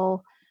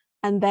festival.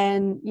 And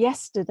then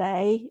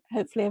yesterday,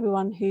 hopefully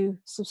everyone who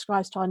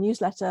subscribes to our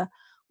newsletter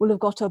will have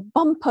got a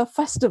bumper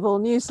festival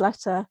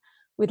newsletter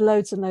with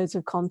loads and loads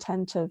of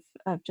content of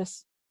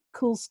just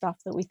cool stuff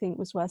that we think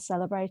was worth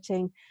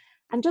celebrating.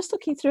 And just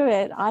looking through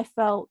it, I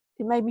felt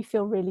it made me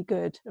feel really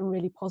good and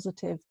really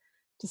positive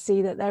to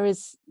see that there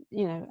is,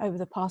 over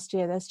the past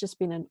year, there's just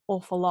been an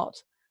awful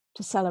lot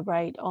to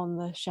celebrate on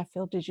the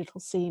Sheffield digital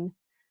scene.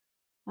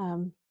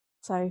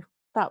 So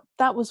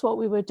that was what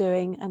we were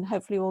doing, and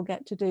hopefully we'll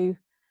get to do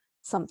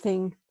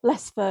something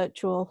less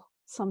virtual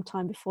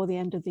sometime before the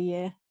end of the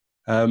year.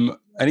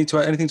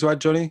 Anything to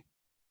add, Johnny?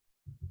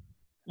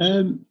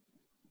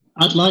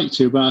 I'd like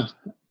to, but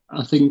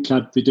I think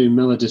I'd be doing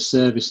Mel a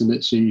disservice in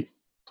that she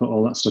put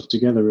all that stuff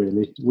together.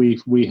 Really,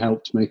 we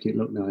helped make it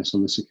look nice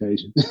on this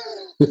occasion.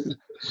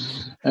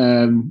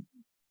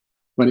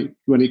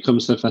 When it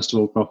comes to the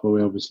festival proper,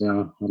 we obviously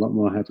are a lot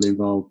more heavily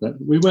involved. But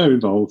we were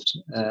involved,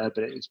 but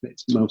it's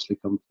mostly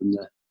come from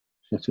the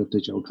Sheffield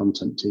Digital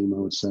content team, I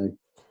would say.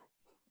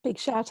 Big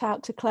shout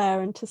out to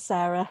Claire and to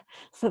Sarah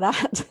for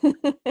that.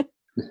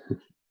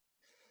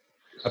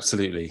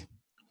 Absolutely.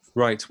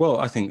 Right. Well,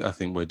 I think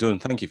we're done.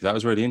 Thank you for that. It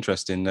was really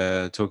interesting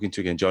talking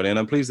to you again, Johnny. And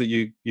I'm pleased that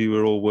you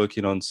were all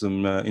working on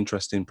some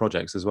interesting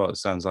projects as well. It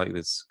sounds like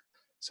there's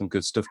some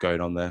good stuff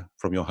going on there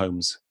from your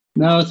homes.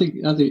 No, I think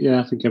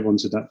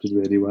everyone's adapted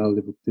really well.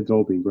 They've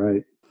all been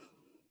great.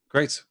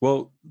 Great.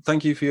 Well,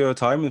 thank you for your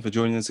time and for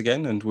joining us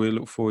again. And we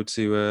look forward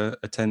to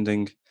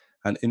attending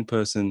an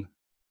in-person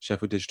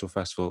Sheffield Digital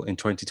Festival in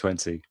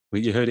 2020.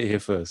 You heard it here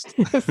first.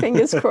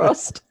 Fingers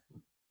crossed.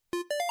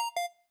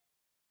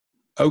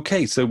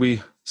 Okay, so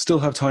we still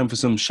have time for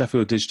some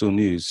Sheffield Digital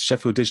news.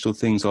 Sheffield Digital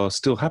things are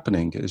still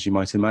happening, as you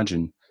might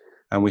imagine.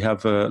 And we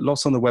have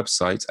lots on the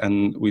website,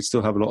 and we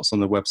still have lots on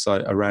the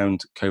website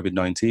around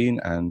COVID-19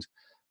 and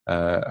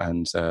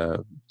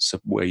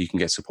where you can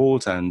get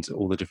support and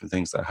all the different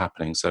things that are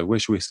happening. So where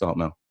should we start,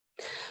 Mel?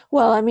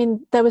 Well, I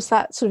mean, there was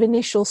that sort of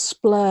initial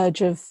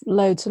splurge of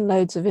loads and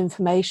loads of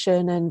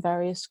information and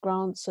various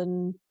grants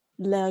and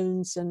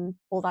loans and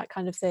all that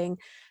kind of thing.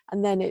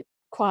 And then it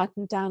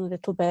quietened down a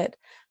little bit.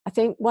 I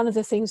think one of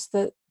the things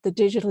that the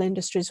digital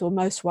industries were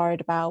most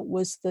worried about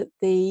was that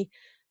the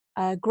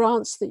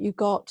grants that you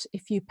got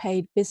if you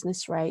paid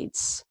business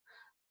rates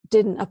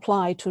didn't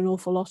apply to an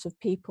awful lot of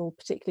people,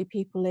 particularly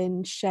people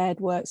in shared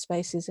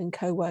workspaces and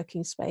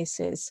co-working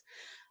spaces.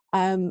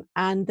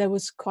 And there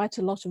was quite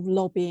a lot of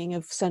lobbying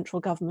of central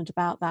government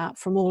about that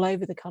from all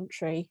over the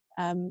country,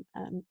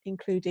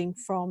 including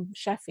from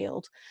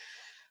Sheffield.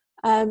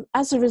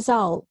 As a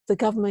result, the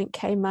government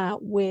came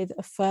out with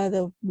a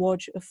further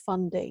wodge of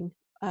funding,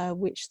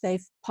 which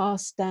they've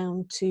passed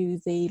down to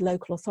the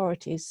local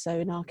authorities, so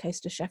in our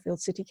case to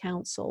Sheffield City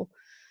Council,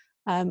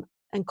 and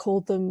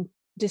called them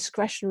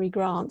discretionary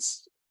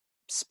grants,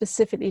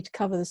 specifically to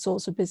cover the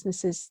sorts of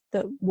businesses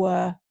that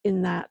were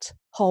in that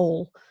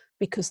hole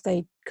because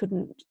they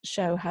couldn't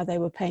show how they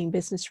were paying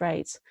business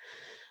rates.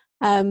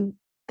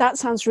 That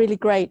sounds really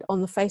great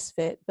on the face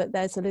of it, but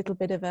there's a little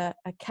bit of a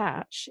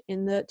catch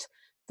in that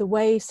the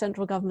way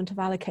central government have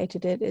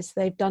allocated it is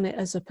they've done it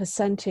as a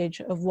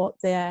percentage of what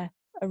their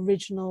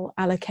original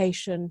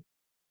allocation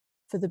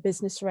for the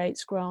business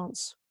rates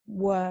grants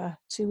were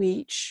to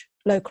each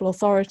local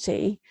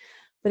authority,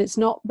 but it's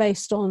not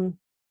based on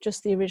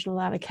just the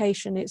original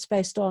allocation, it's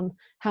based on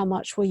how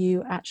much were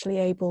you actually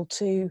able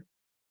to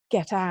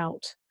get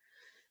out.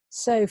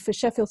 So for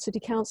Sheffield City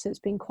Council, it's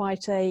been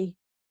quite a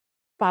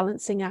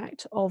balancing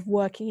act of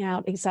working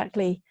out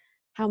exactly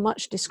how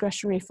much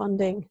discretionary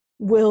funding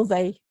will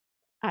they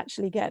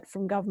actually get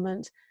from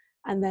government,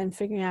 and then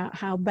figuring out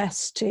how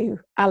best to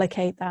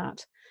allocate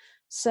that.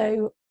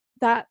 So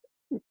that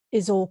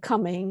is all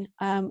coming.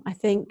 I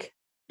think,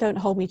 don't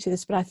hold me to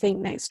this, but I think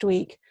next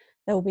week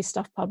there will be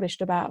stuff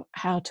published about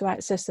how to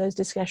access those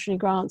discretionary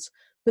grants.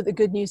 But the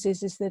good news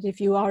is that if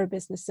you are a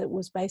business that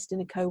was based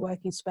in a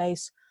co-working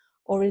space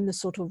or in the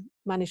sort of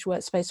managed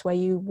workspace where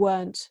you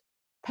weren't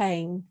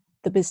paying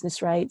the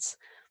business rates,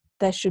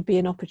 there should be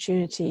an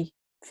opportunity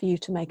for you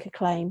to make a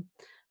claim.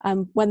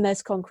 When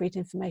there's concrete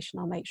information,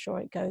 I'll make sure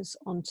it goes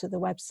onto the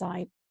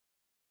website.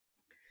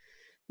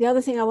 The other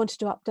thing I wanted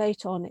to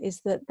update on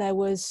is that there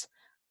was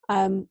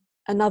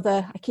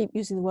another, I keep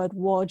using the word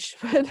wodge,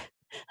 but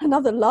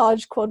another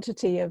large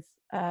quantity of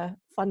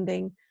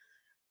funding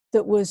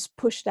that was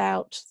pushed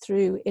out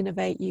through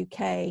Innovate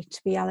UK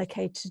to be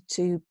allocated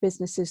to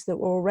businesses that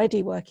were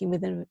already working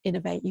with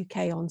Innovate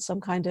UK on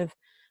some kind of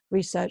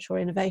research or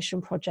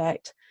innovation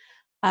project.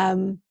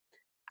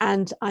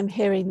 And I'm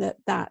hearing that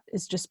that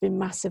has just been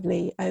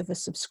massively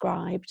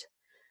oversubscribed.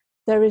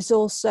 There is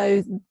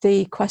also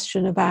the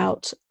question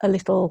about a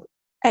little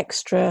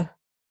extra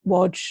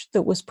wodge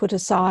that was put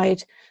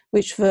aside,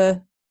 which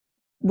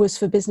was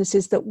for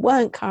businesses that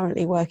weren't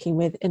currently working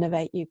with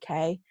Innovate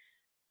UK.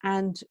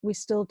 And we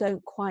still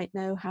don't quite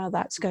know how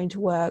that's going to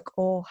work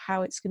or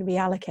how it's going to be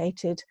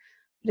allocated.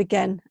 But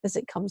again, as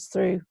it comes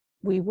through,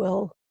 we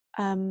will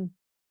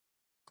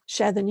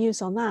share the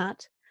news on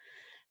that.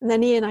 And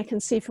then, Ian, I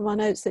can see from our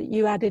notes that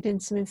you added in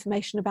some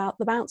information about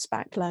the bounce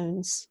back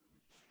loans.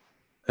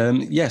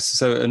 Yes,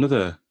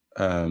 so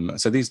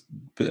so these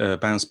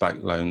bounce back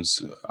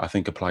loans, I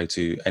think, apply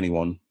to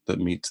anyone that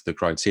meets the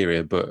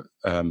criteria. But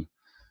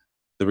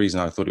the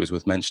reason I thought it was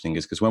worth mentioning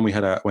is because when we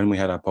had our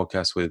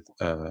podcast with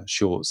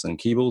Shorts and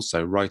Keebles,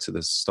 so right at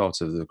the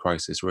start of the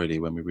crisis, really,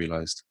 when we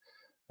realised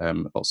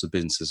lots of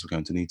businesses were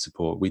going to need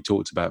support, we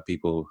talked about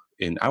people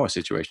in our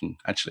situation,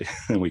 actually,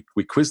 and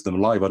we quizzed them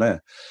live on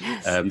air.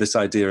 Yes. This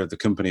idea of the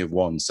company of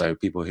one, so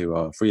people who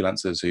are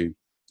freelancers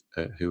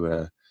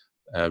who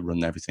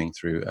run everything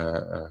through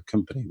a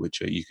company,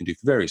 which you can do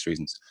for various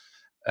reasons.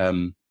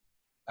 And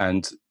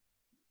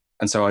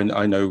so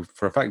I know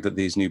for a fact that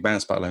these new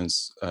bounce back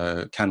loans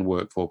can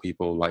work for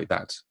people like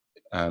that.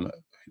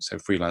 So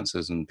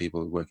freelancers and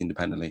people who work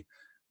independently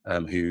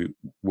who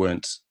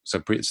weren't, so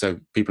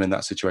people in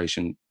that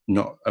situation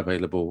not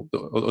available,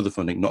 other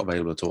funding not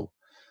available at all.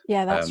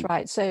 Yeah, that's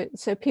right. So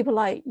people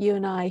like you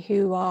and I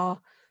who are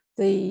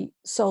the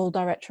sole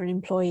director and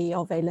employee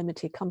of a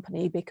limited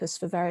company, because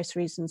for various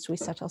reasons we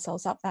set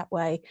ourselves up that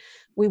way,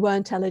 we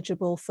weren't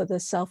eligible for the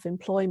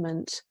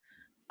self-employment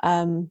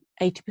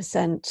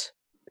 80%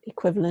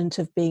 equivalent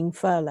of being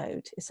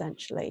furloughed,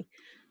 essentially.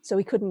 So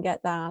we couldn't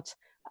get that.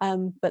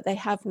 But they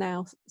have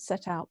now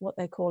set out what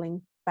they're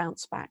calling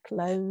bounce back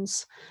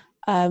loans.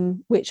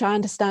 which I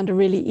understand are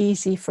really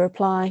easy to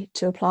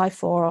apply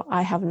for.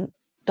 I haven't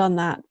done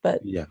that,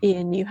 but Yeah,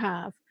 Ian, you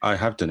have. I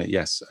have done it.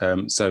 Yes.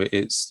 So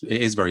it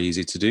is very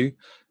easy to do.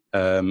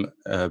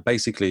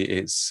 Basically,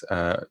 it's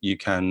you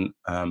can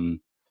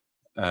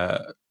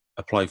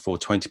apply for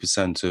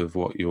 20% of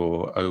what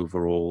your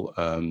overall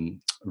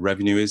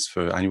revenue is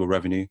for annual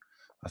revenue.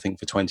 I think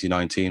for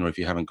 2019, or if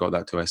you haven't got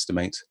that to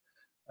estimate.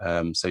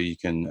 So you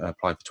can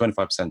apply for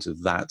 25%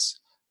 of that,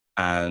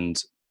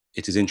 and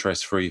it is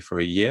interest free for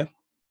a year.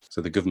 So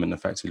the government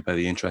effectively pay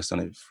the interest on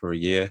it for a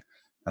year,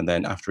 and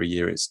then after a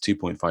year, it's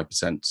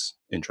 2.5%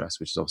 interest,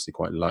 which is obviously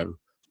quite low.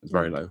 It's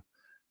very low.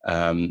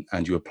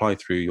 And you apply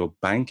through your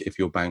bank if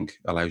your bank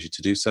allows you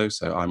to do so.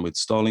 So I'm with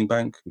Starling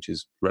Bank, which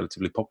is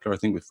relatively popular, I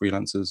think, with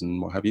freelancers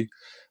and what have you.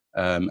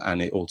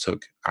 And it all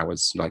took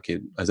hours,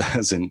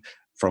 as in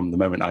from the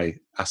moment I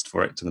asked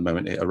for it to the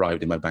moment it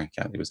arrived in my bank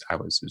account. It was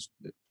hours. It was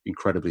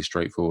incredibly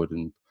straightforward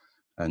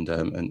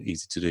and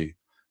easy to do.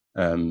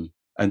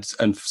 And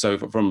so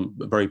from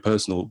a very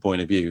personal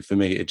point of view, for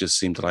me, it just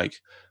seemed like,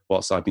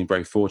 whilst I've been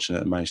very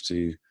fortunate and managed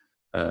to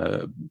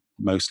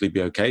mostly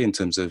be okay in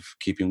terms of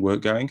keeping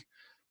work going,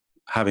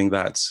 having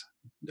that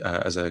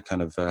as a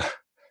kind of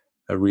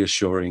a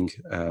reassuring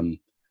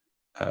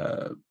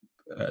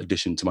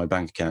addition to my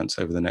bank accounts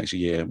over the next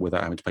year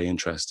without having to pay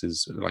interest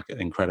is like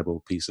an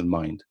incredible peace of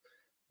mind.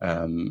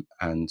 And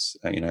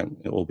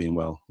all being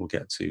well, we'll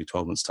get to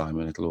 12 months time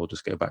and it'll all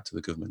just go back to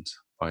the government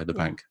via the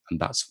bank, and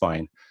that's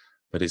fine.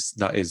 But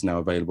that is now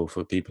available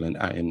for people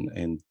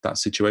in that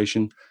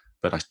situation,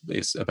 but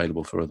it's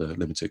available for other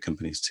limited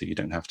companies too. You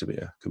don't have to be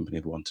a company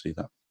of one to do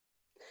that.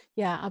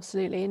 Yeah,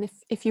 absolutely. And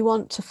if you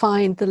want to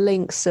find the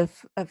links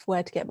of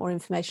where to get more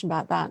information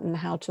about that and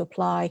how to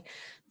apply,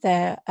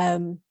 they're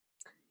on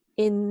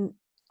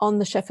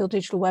the Sheffield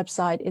Digital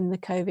website in the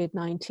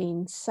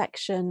COVID-19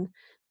 section.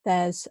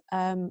 There's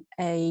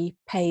a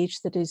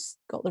page that has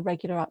got the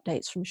regular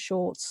updates from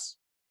Shorts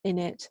in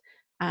it,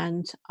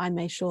 and I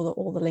made sure that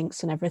all the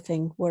links and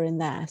everything were in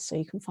there, so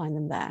you can find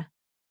them there.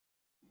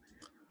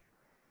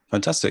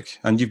 Fantastic.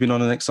 And you've been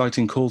on an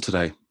exciting call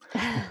today.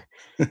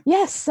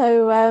 Yes,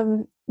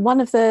 so one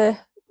of the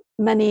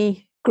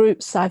many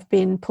groups I've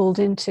been pulled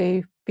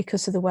into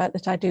because of the work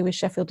that I do with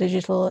Sheffield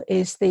Digital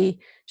is the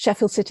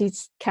Sheffield City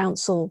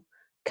Council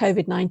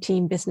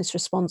COVID-19 Business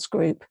Response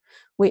Group,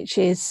 which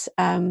is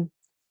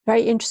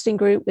very interesting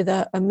group with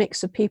a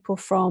mix of people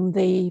from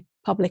the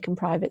public and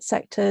private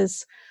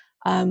sectors,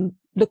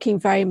 looking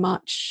very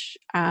much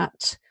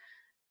at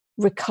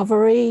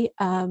recovery.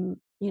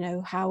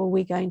 How are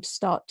we going to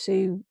start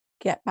to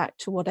get back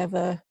to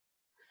whatever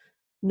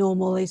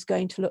normal is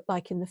going to look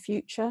like in the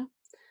future?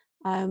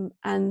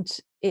 And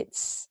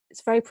it's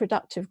a very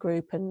productive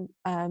group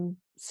and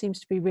seems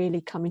to be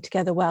really coming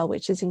together well,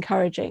 which is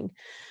encouraging.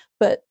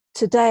 But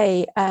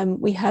today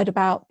we heard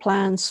about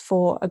plans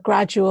for a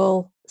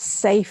gradual,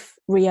 safe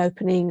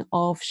reopening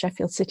of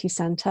Sheffield City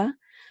Centre,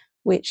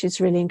 which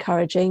is really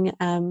encouraging.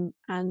 And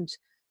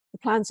the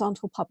plans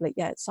aren't all public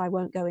yet, so I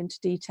won't go into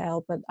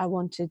detail, but I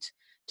wanted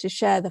to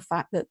share the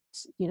fact that,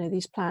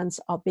 these plans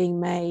are being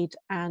made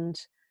and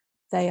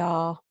they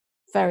are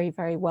very,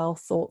 very well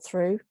thought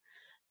through.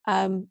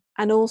 And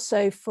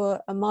also for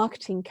a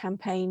marketing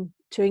campaign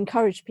to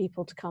encourage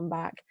people to come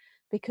back,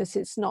 because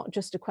it's not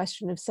just a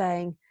question of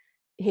saying,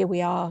 here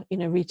we are,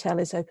 retail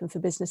is open for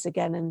business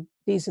again, and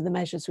these are the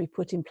measures we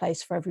put in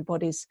place for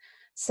everybody's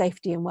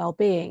safety and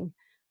well-being.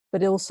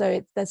 But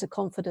also there's a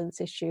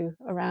confidence issue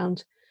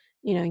around,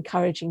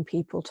 encouraging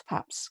people to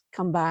perhaps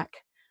come back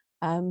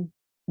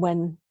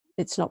when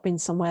it's not been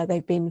somewhere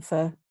they've been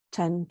for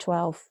 10,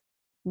 12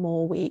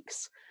 more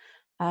weeks.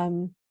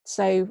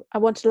 So I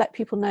want to let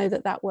people know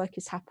that work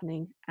is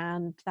happening,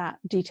 and that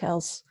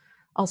details,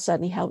 I'll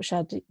certainly help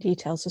share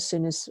details as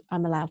soon as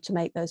I'm allowed to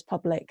make those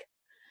public.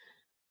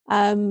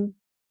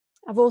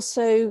 I've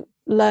also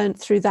learned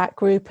through that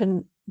group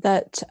and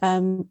that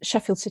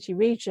Sheffield City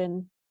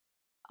Region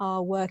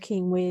are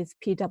working with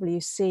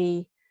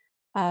PwC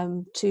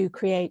to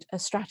create a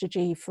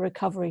strategy for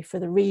recovery for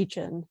the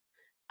region,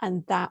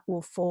 and that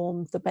will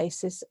form the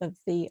basis of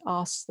the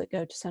asks that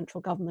go to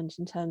central government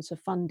in terms of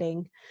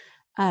funding.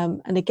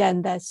 And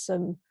again, there's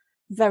some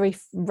very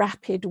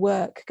rapid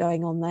work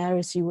going on there,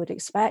 as you would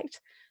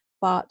expect,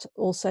 but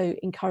also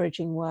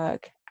encouraging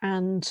work.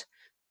 And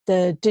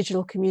the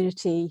digital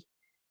community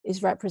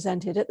is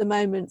represented at the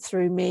moment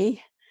through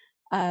me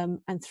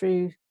and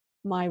through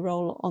my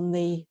role on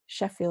the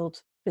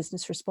Sheffield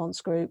Business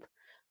Response Group.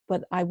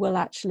 But I will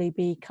actually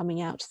be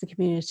coming out to the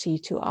community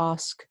to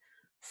ask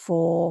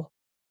for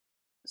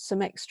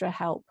some extra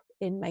help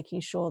in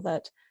making sure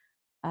that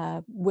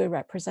we're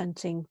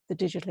representing the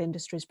digital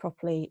industries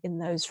properly in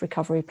those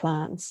recovery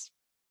plans.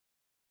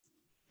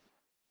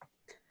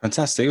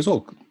 Fantastic. It was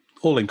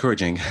all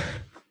encouraging.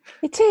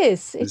 It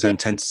is. It's an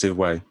tentative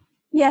way.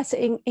 Yes,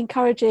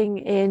 encouraging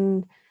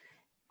in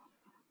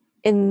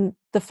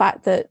the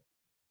fact that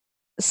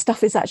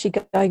stuff is actually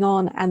going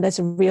on and there's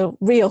a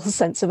real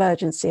sense of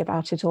urgency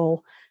about it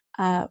all,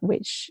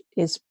 which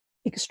is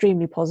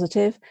extremely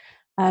positive.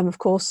 Of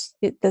course,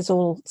 there's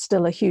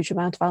still a huge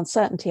amount of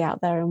uncertainty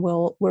out there, and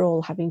we're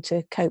all having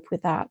to cope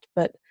with that.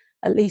 But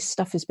at least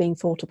stuff is being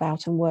thought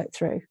about and worked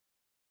through.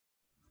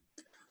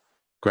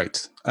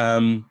 Great.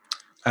 And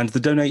the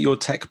Donate Your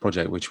Tech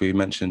project, which we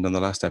mentioned on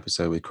the last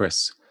episode with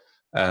Chris,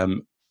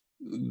 the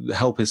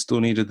help is still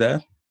needed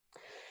there?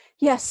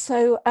 Yes.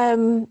 So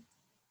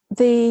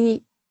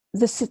the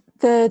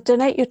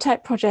Donate Your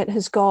Tech project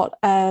has got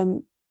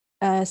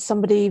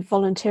somebody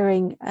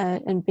volunteering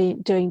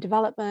and doing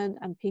development,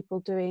 and people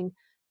doing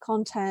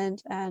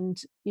content, and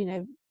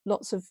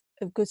lots of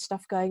good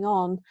stuff going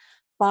on,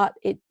 but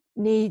it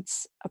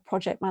needs a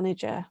project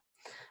manager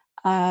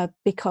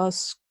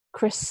because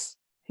Chris,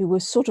 who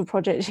was sort of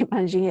project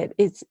managing it,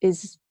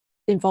 is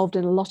involved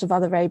in a lot of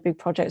other very big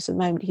projects at the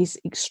moment. He's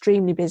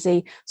extremely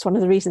busy. It's one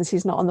of the reasons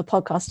he's not on the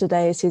podcast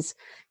today, is his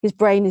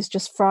brain is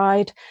just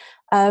fried.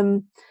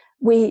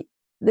 We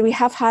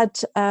have had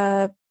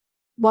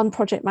one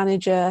project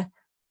manager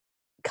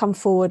come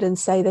forward and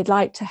say they'd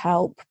like to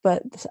help,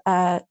 but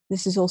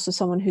this is also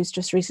someone who's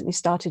just recently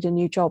started a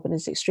new job and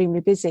is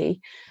extremely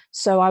busy.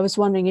 So I was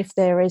wondering if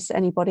there is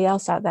anybody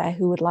else out there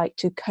who would like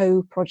to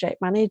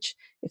co-project manage,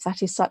 if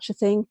that is such a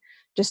thing,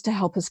 just to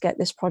help us get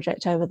this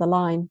project over the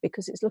line,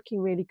 because it's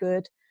looking really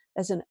good.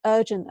 There's an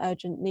urgent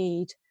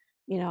need.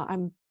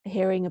 I'm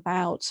hearing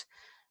about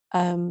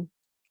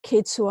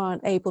kids who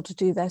aren't able to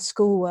do their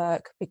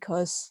schoolwork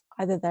because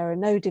either there are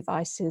no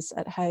devices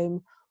at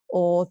home,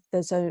 or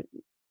there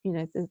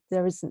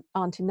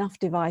aren't enough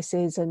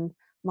devices and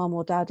mum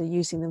or dad are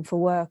using them for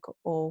work,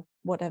 or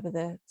whatever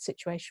the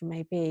situation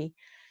may be.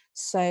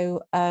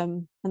 So,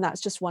 and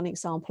that's just one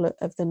example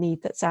of the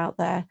need that's out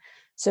there.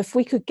 So if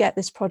we could get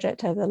this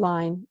project over the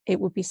line, it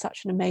would be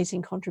such an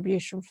amazing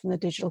contribution from the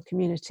digital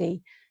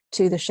community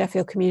to the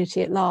Sheffield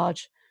community at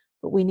large,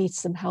 but we need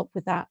some help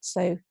with that.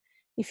 So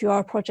if you are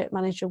a project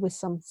manager with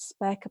some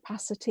spare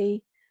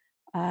capacity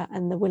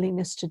and the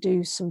willingness to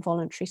do some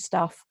voluntary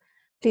stuff,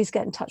 please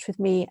get in touch with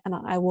me and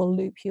I will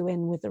loop you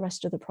in with the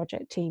rest of the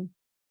project team.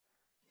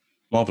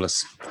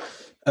 Marvellous.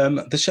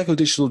 The Sheffield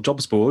Digital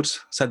Jobs Board,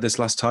 said this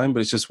last time, but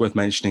it's just worth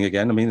mentioning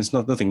again. I mean, it's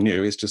nothing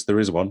new. It's just there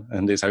is one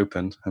and it's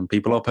open and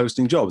people are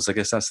posting jobs. I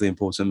guess that's the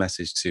important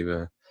message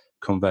to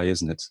convey,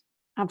 isn't it?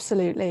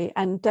 Absolutely.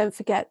 And don't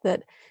forget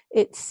that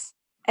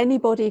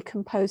anybody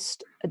can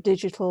post a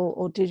digital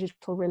or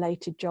digital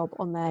related job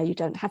on there. You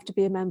don't have to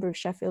be a member of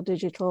Sheffield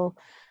Digital.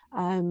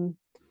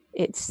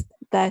 It's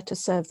there to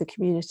serve the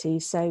community.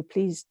 So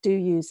please do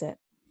use it.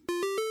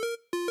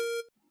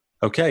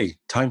 Okay,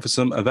 time for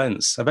some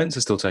events. Events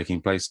are still taking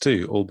place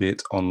too,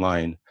 albeit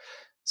online.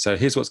 So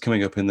here's what's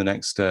coming up in the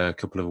next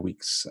couple of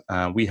weeks.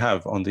 We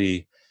have on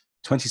the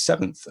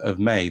 27th of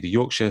May, the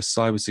Yorkshire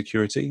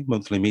Cybersecurity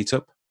Monthly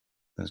Meetup.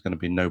 There's going to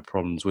be no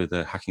problems with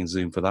hacking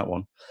Zoom for that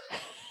one,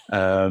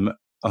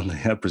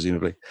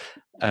 presumably.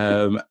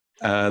 The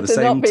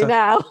same not be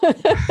now.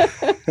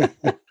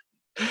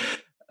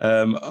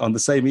 On the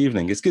same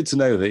evening, it's good to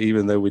know that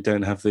even though we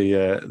don't have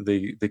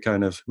the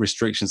kind of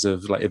restrictions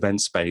of like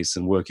event space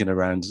and working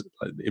around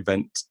like,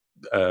 event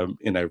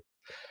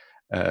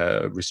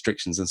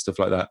restrictions and stuff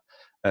like that,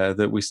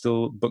 that we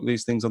still book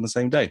these things on the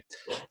same day.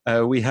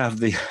 We have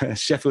the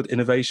Sheffield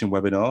Innovation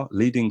Webinar,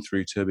 Leading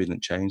Through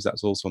Turbulent Change.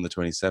 That's also on the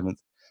 27th.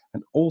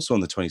 And also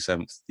on the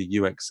 27th, the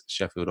UX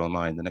Sheffield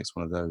Online, the next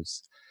one of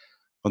those.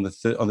 On the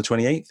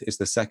 28th is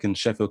the second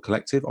Sheffield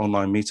Collective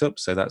online meetup.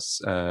 So that's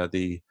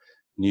the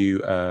new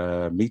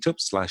meetup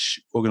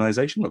 /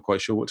 organisation. Not quite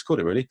sure what to call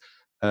it really.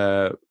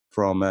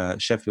 From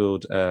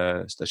Sheffield,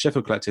 the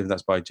Sheffield Collective.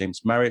 That's by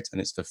James Marriott,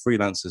 and it's for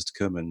freelancers to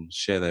come and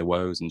share their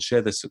woes and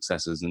share their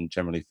successes and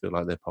generally feel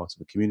like they're part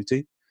of a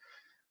community.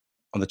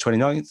 On the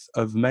 29th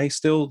of May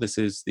still, this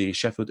is the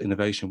Sheffield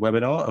Innovation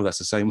Webinar. Oh, that's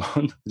the same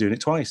one. They're doing it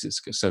twice.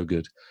 It's so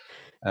good.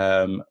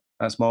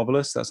 That's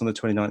marvellous. That's on the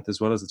 29th as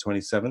well as the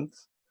 27th.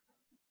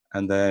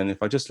 And then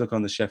if I just look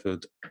on the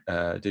Sheffield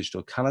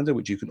digital calendar,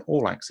 which you can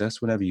all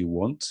access whenever you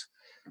want,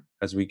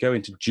 as we go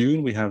into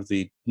June, we have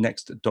the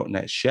next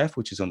 .NET Chef,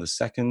 which is on the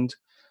 2nd.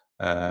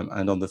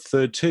 And on the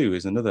 3rd too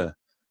is another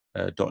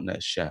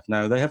 .NET Chef.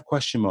 Now, they have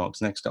question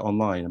marks next to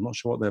online. I'm not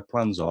sure what their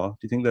plans are. Do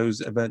you think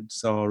those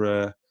events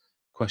are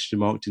question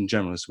marked in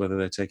general as to whether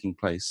they're taking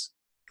place?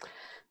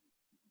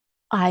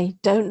 I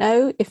don't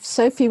know. If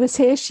Sophie was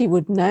here, she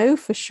would know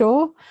for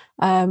sure.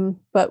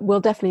 But we'll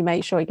definitely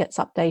make sure it gets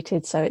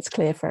updated so it's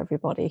clear for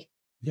everybody.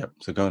 Yep.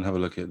 So go and have a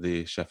look at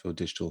the Sheffield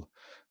Digital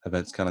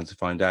Events calendar to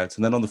find out.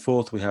 And then on the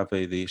 4th, we have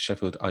the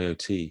Sheffield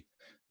IoT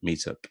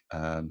meetup,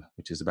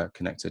 which is about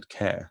connected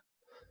care.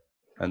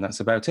 And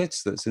that's about it.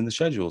 That's in the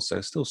schedule.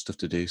 So still stuff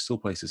to do, still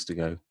places to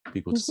go,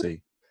 people to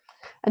see.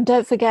 And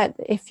don't forget,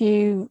 if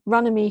you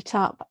run a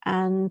meetup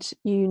and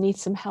you need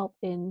some help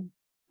in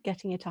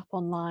getting it up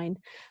online,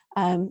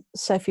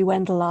 Sophie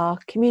Wendell, our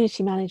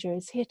community manager,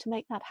 is here to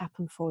make that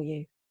happen for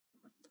you.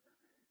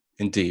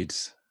 Indeed.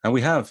 And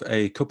we have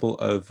a couple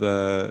of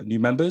new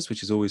members,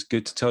 which is always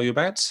good to tell you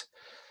about.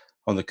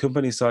 On the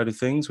company side of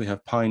things, we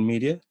have Pine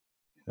Media.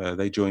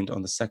 They joined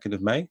on the 2nd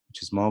of May,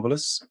 which is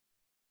marvellous.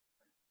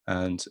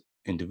 And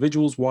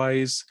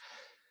individuals-wise,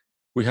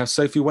 We have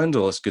Sophie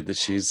Wendell. It's good that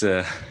she's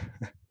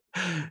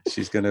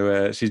she's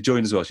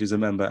joined as well. She's a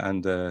member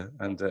and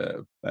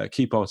a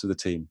key part of the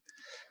team.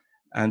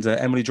 And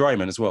Emily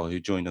Dryman as well, who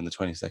joined on the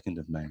 22nd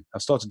of May.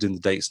 I've started doing the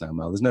dates now,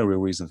 Mel. There's no real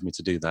reason for me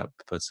to do that,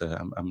 but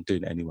I'm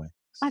doing it anyway.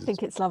 I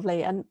think it's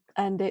lovely, and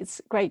it's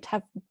great to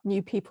have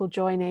new people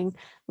joining.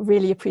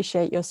 Really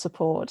appreciate your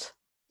support.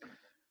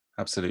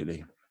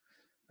 Absolutely.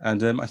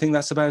 And I think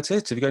that's about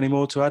it. Have you got any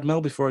more to add,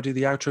 Mel, before I do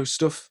the outro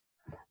stuff?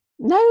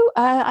 No,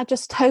 I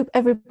just hope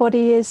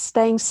everybody is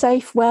staying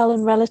safe, well,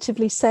 and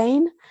relatively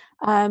sane.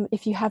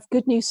 If you have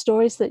good news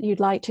stories that you'd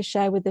like to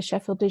share with the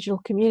Sheffield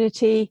Digital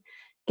community,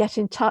 get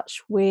in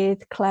touch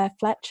with Claire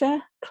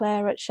Fletcher,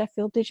 Claire at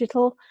Sheffield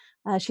Digital.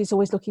 She's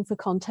always looking for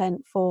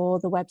content for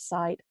the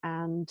website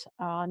and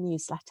our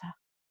newsletter.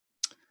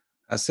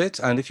 That's it.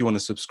 And if you want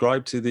to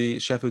subscribe to the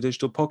Sheffield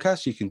Digital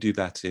podcast, you can do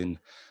that in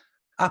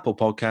Apple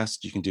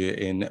Podcasts. You can do it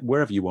in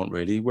wherever you want,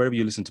 really. Wherever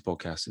you listen to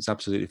podcasts, it's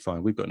absolutely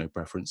fine. We've got no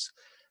preference.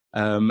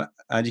 And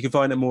you can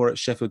find out more at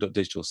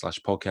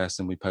sheffield.digital/podcast.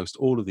 And we post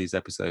all of these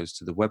episodes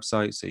to the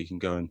website, so you can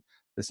go and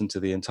listen to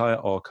the entire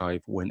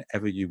archive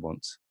whenever you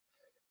want.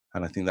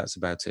 And I think that's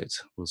about it.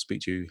 We'll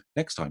speak to you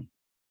next time.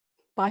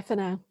 Bye for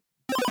now.